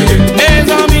 mes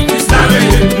amis, mes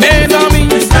amis, mes amis,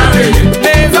 mes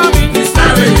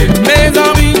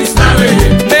amis,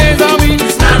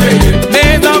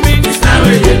 mes amis.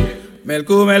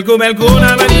 Melco, melco, melco,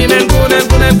 na bani, melco,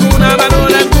 melco, melco, na balo,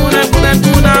 melco, melco,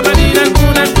 melco, na bani, melco,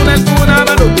 melco, melco, na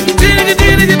balo. Tiri,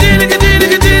 tiri, tiri,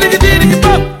 tiri, tiri, tiri,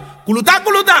 pop. Kuluta,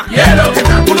 kuluta, yellow,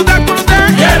 kuluta, kuluta,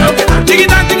 yellow,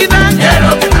 tigita, tigita,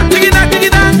 yellow, tigita,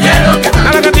 tigita, yellow,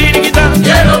 alaga tigita,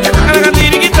 yellow, alaga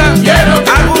tigita, yellow,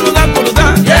 kuluta, kuluta,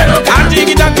 yellow,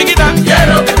 tigita, tigita,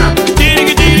 yellow,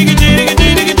 tiri, tiri, tiri,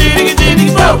 tiri, tiri, tiri,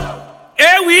 pop.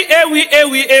 Eh oui, eh oui, eh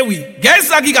oui, eh oui. Qu'est-ce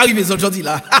ça qui arrive aujourd'hui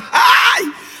là?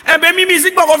 Eh bien, mi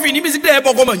musique pas fini, musique de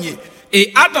pas commencer.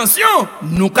 Et attention,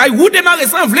 nous caillou démarrer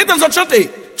sans vouloir dans notre chanter.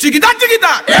 Chiquita,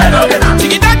 chiquita,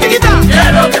 chiquita, chiquita,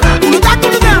 kuluta,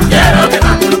 kuluta, kuluta,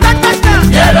 kuluta,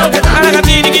 alaga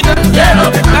tigita,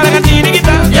 alaga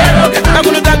tigita,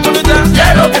 kuluta, kuluta,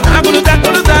 kuluta,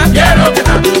 kuluta.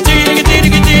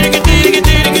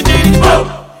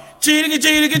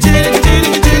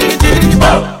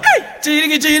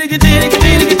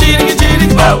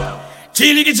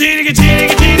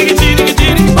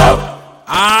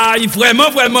 Aïe, vraiment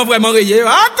rayé.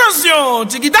 Attention,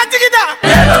 tikita.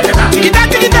 Everybody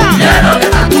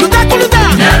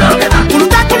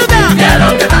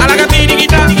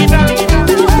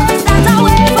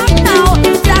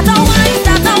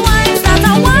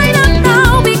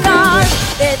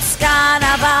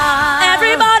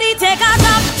take a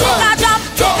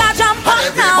jump up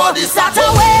now.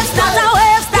 Start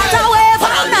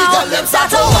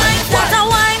a wave up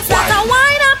now. Start a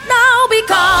wine up now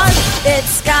because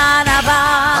it's carnival.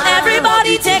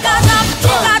 Everybody take a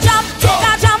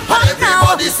jump up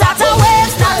now. Start a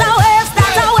wave up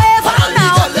now.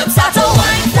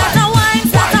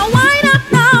 Start a wine up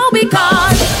now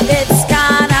because it's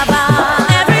carnival.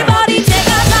 Everybody take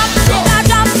a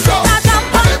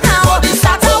jump up now.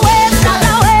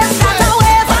 Start a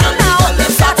wave up now.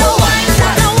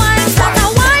 Start a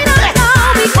wine up now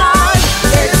because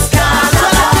it's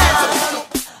carnival.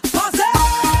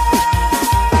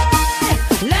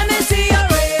 Let me see you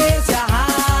raise your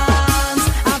hands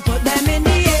and put them in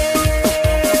the air.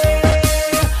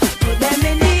 Put them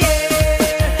in the air.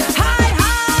 High.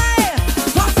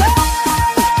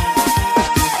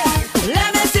 Let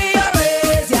me see you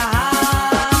raise your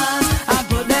hands and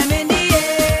put them in the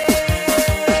air.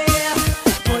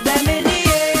 Put them in the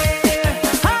air.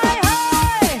 High.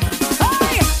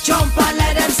 Jump and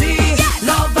let them see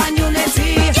love and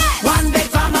unity. One big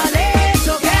family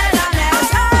togetherness.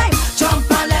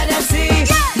 Jump and let them see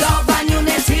love and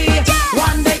unity.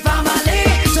 One big family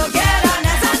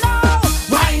togetherness. I know.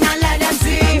 Wine and let them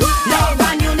see love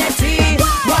and unity.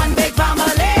 One big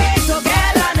family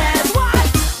togetherness. What?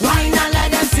 Wine and let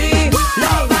them see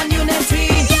love and unity.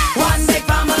 One big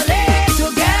family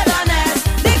togetherness.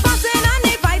 The fussing and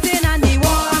the fighting and the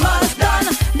war must done.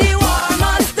 The war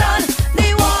must done. The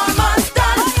war must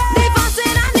done. The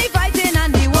fussing and the fighting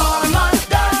and the war must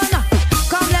done.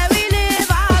 Come let we live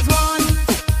as one.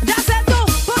 Just said to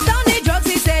put down the drugs.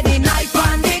 He said the knife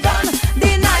and the gun.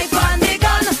 The knife and the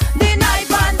gun. The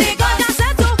knife and the gun. Just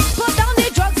said to put down the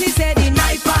drugs. He said the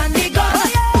knife and the gun.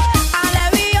 And let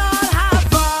we all have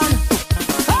fun.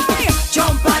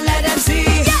 Jump and let them see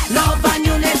love and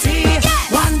unity.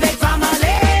 One big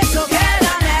family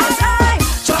togetherness.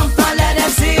 Jump and let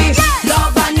them see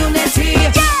love and unity.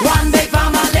 One big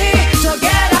family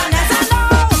togetherness. I know.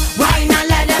 Wine and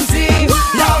let them see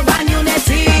love and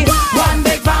unity. One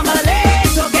big family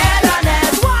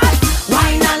togetherness. What?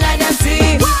 Wine and let them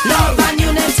see love and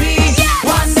unity.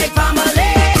 One big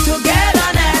family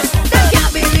togetherness. They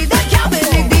can't believe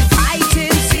the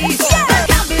fighting cease. They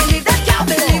can't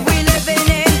believe we living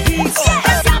in peace.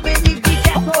 They can't believe the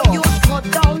ghetto youth put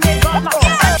down the gun.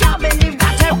 They can't believe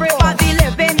that everybody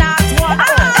living as one.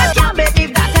 They can't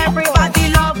believe that everybody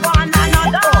love one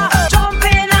another.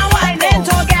 Jumping and whining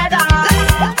together.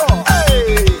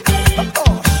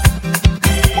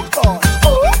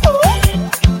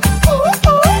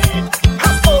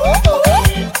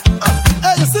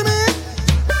 Hey, you see me?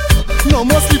 No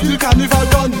more sleep till carnival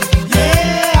done.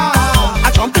 Yeah,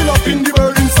 I jumping up in the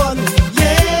burning sun.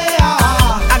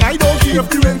 Yeah, and I don't care if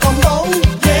the rain come down.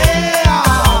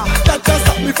 Yeah, that just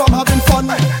stop me from having fun.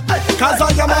 Cause I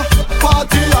am a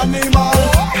party animal.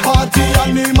 Party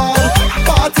animal.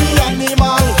 Party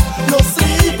animal. No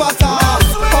sleep at all.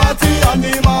 Party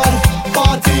animal.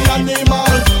 Party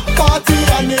animal. Party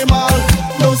animal.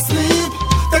 No sleep.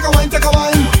 Take a wine. Take a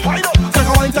wine. Take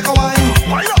a wine. Take a wine.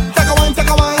 Take a wine. Take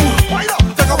a wine.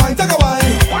 Take a wine. Take a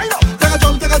wine. Take a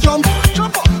jump. Take a jump.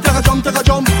 Take a jump. Take a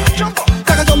jump.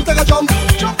 Take a jump. Take a jump.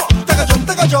 Take a jump.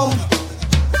 Take a jump.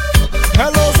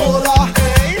 Hello Zola,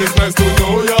 it's nice to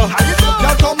know ya.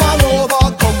 Ya come on over,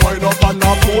 come wind up on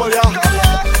the pole ya.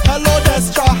 Hello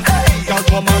Destra, ya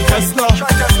come on Tesla.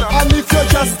 And if you're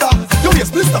Jester, you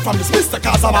yes Mr. from this Mr.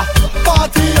 Kazama.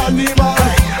 Party animal,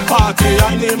 party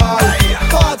animal,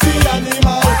 party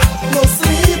animal. No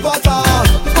sleep at all.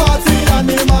 Party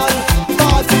animal,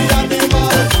 party animal,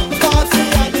 party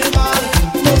animal.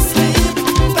 No sleep.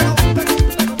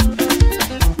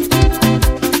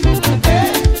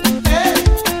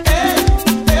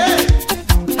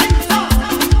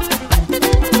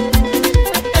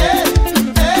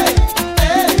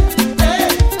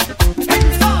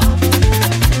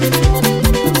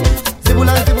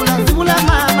 Zibula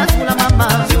mama, zibula mama,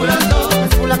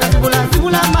 zibula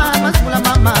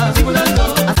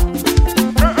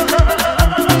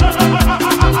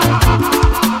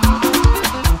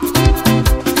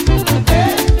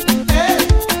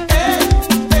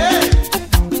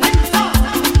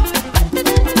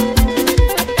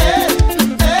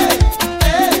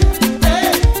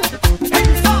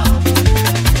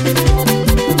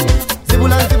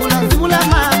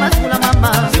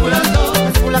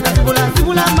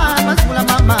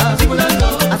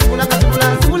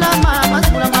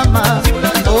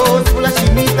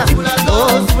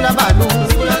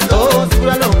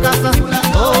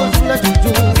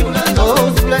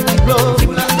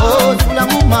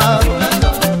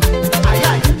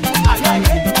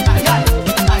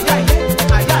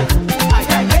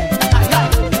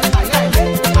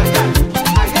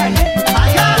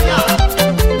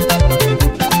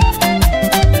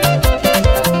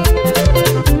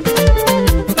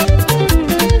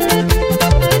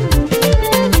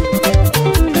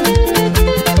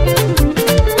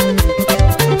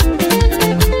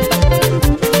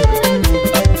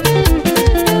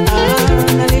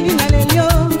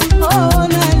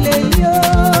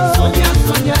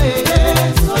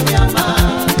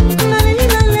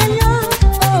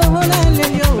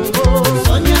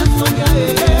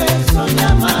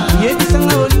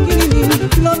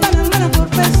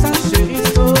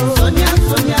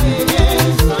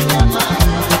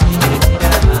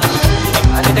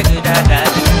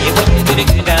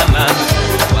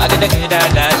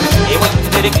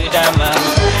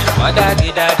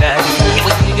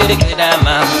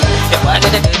mom. You want to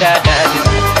do that.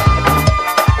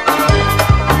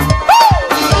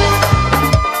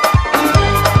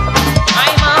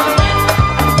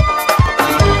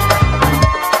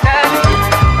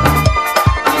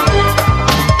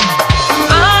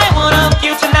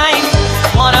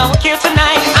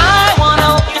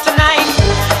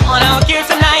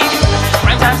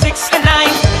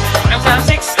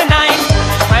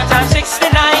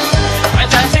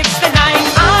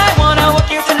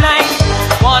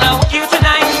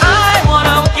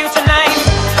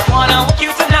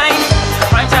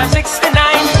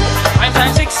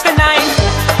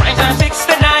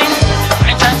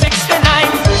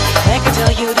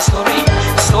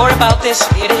 About this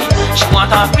lady, she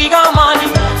want a freakin' money,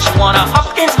 she want a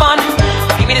Hopkins bun.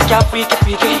 Give me this girl freaky.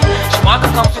 She want to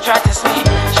come to try test me.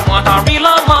 She want a real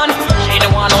long money, she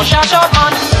don't want no short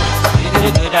man. You get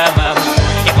a good mom,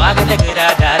 you walk get a good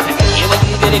dad. You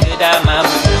get a good mom,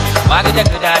 walk get a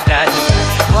good dad.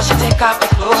 Once she take off the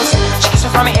clothes, she kiss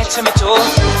me from my head to my toe.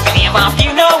 And if I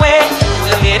feel no way, you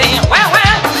the lady. Well,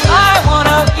 I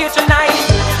wanna hook you tonight,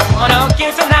 wanna hook you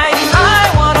tonight.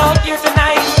 I wanna hook you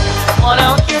tonight,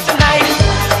 wanna hook you tonight.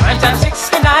 Prime time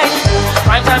 69,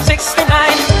 prime time 69,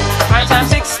 prime time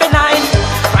 69,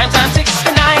 prime time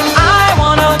 69. I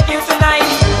wanna hook you tonight,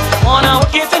 wanna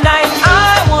hook you tonight.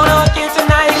 I wanna hook you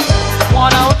tonight,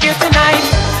 wanna hook you tonight.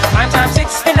 Prime time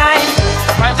 69,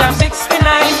 prime time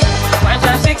 69, prime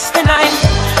time 69,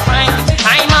 prime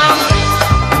time mom.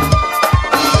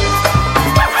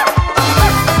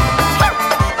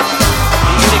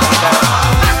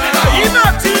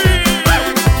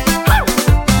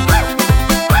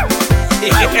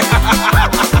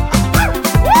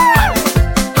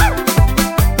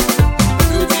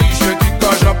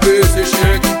 C'est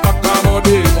chien qui pas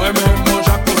commandé. Moi-même, moi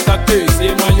j'ai constaté.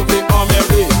 C'est moi qui fais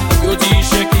emmerder. Yo dis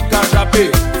chien qui qu'a jappé.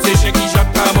 C'est chien qui j'ai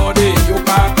commandé. Yo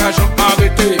pas qu'à j'en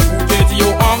arrêté. Ou t'es dit yo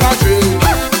enragé.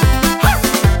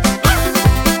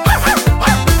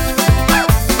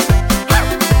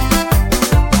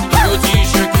 Yo dis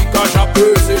chien qui qu'a jappé.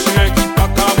 C'est chien qui pas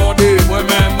commandé.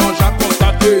 Moi-même, moi j'ai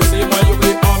constaté. C'est moi qui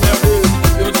fais emmerder.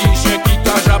 Yo dis chien qui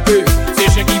qu'a jappé. C'est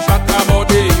chien qui j'ai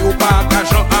commandé. Yo pas qu'à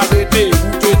j'en arrêté.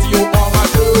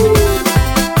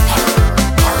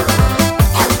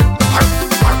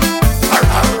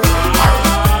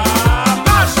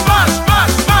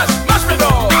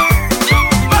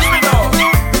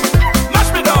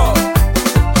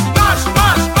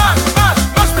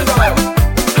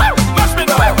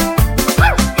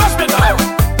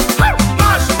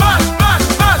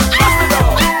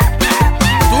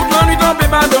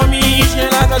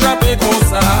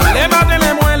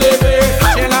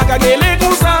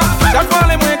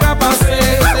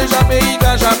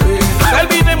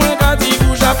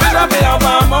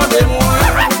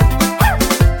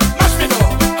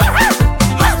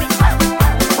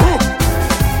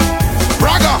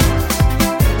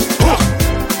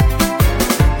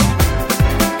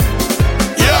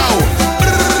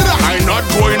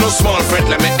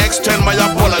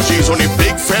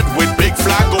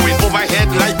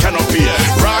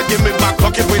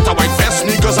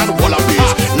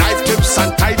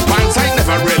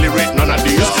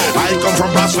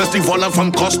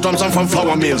 From customs and from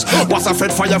flour mills. Was a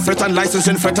fed fire fit and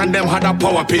licensing fit and them had a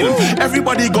power pill.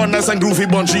 Everybody gunners and groovy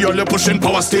bunchy, all you pushing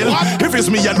power still. If it's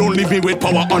me alone, leave me with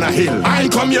power on a hill. I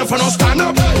ain't come here for no stand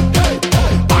up.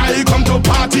 I come to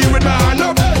party with my hand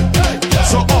up.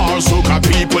 So all soca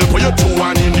people, put your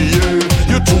 2-1 in the air.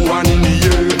 You 2-1 in the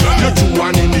air. You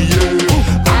 2-1 in the air.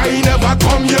 I never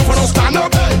come here for no stand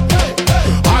up.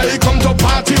 I come to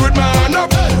party with my hand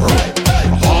up.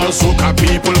 All soca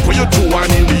people, put your 2-1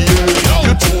 in the air.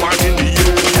 You 2-1 in the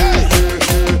air.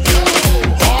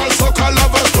 All soca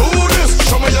lovers do this.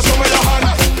 Show me your hand.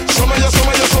 Show me your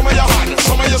hand. Show me your hand.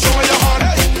 Show me your hand.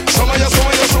 Show me your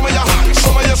hand. Show me your hand.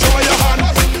 Show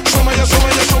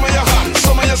me your hand.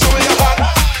 Show me your hand.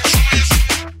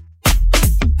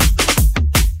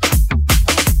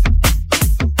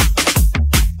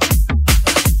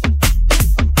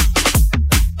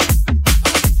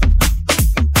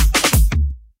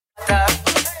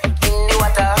 In the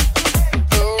water.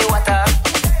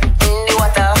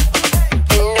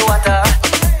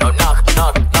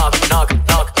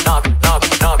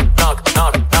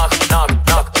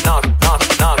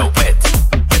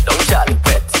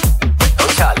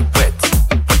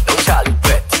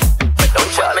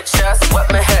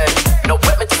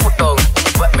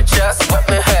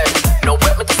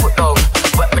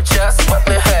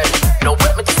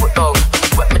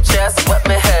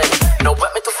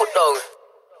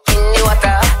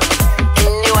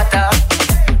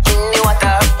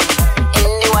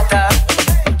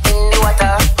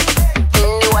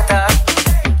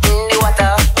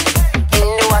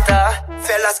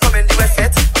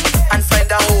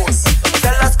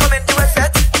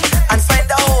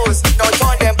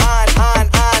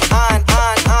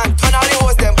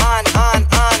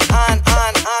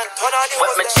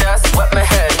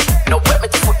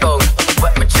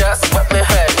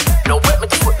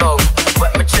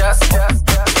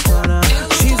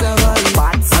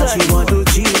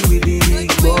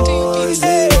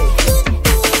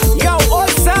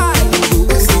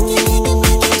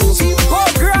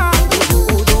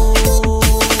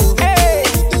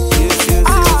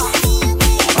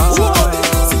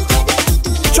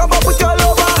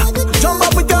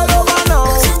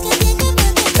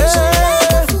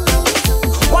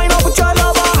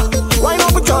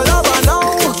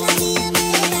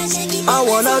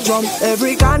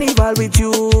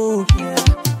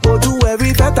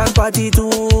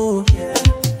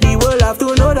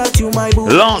 you my boo.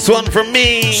 Last one from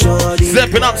me.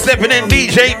 Stepping up, stepping in,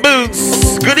 DJ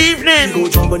Boots. Good evening. Go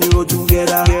jump on the road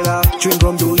together, drink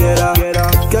rum together,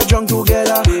 get drunk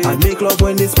together, and make love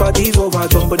when this party's over.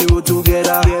 Jump on the road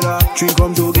together, drink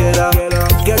rum together,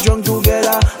 get drunk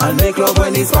together, and make love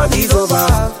when this party's over.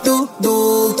 Do,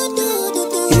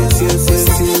 yes, yes,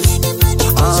 yes, yes.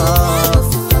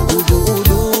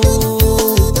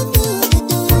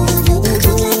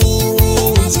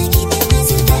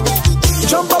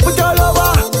 Jump up with your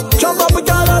lover, jump up with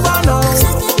your lover now.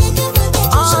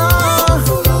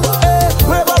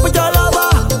 Wave up with your lover,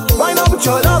 wind up with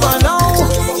your lover now.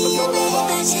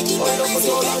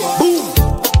 Boom.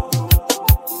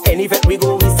 Any vet we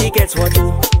go, we see gets what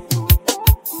do.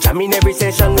 Jam in every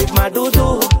session with my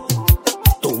do-do.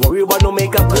 Don't worry about no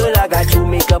makeup, girl, I got you.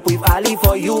 Makeup with Ali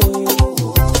for you.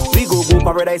 We go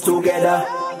paradise together,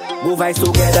 go vibes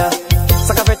together,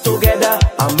 suck a fit together,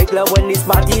 and make love when this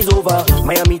party's over.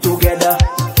 Miami together,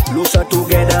 Lucia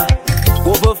together,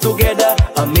 go both together,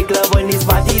 and make love when this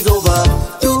party's over.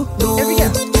 Do every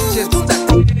girl, just do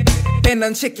that. Bend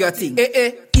and shake your thing,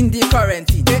 in the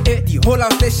quarantine, the whole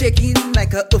house is shaking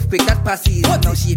like a earthquake that passes. What now she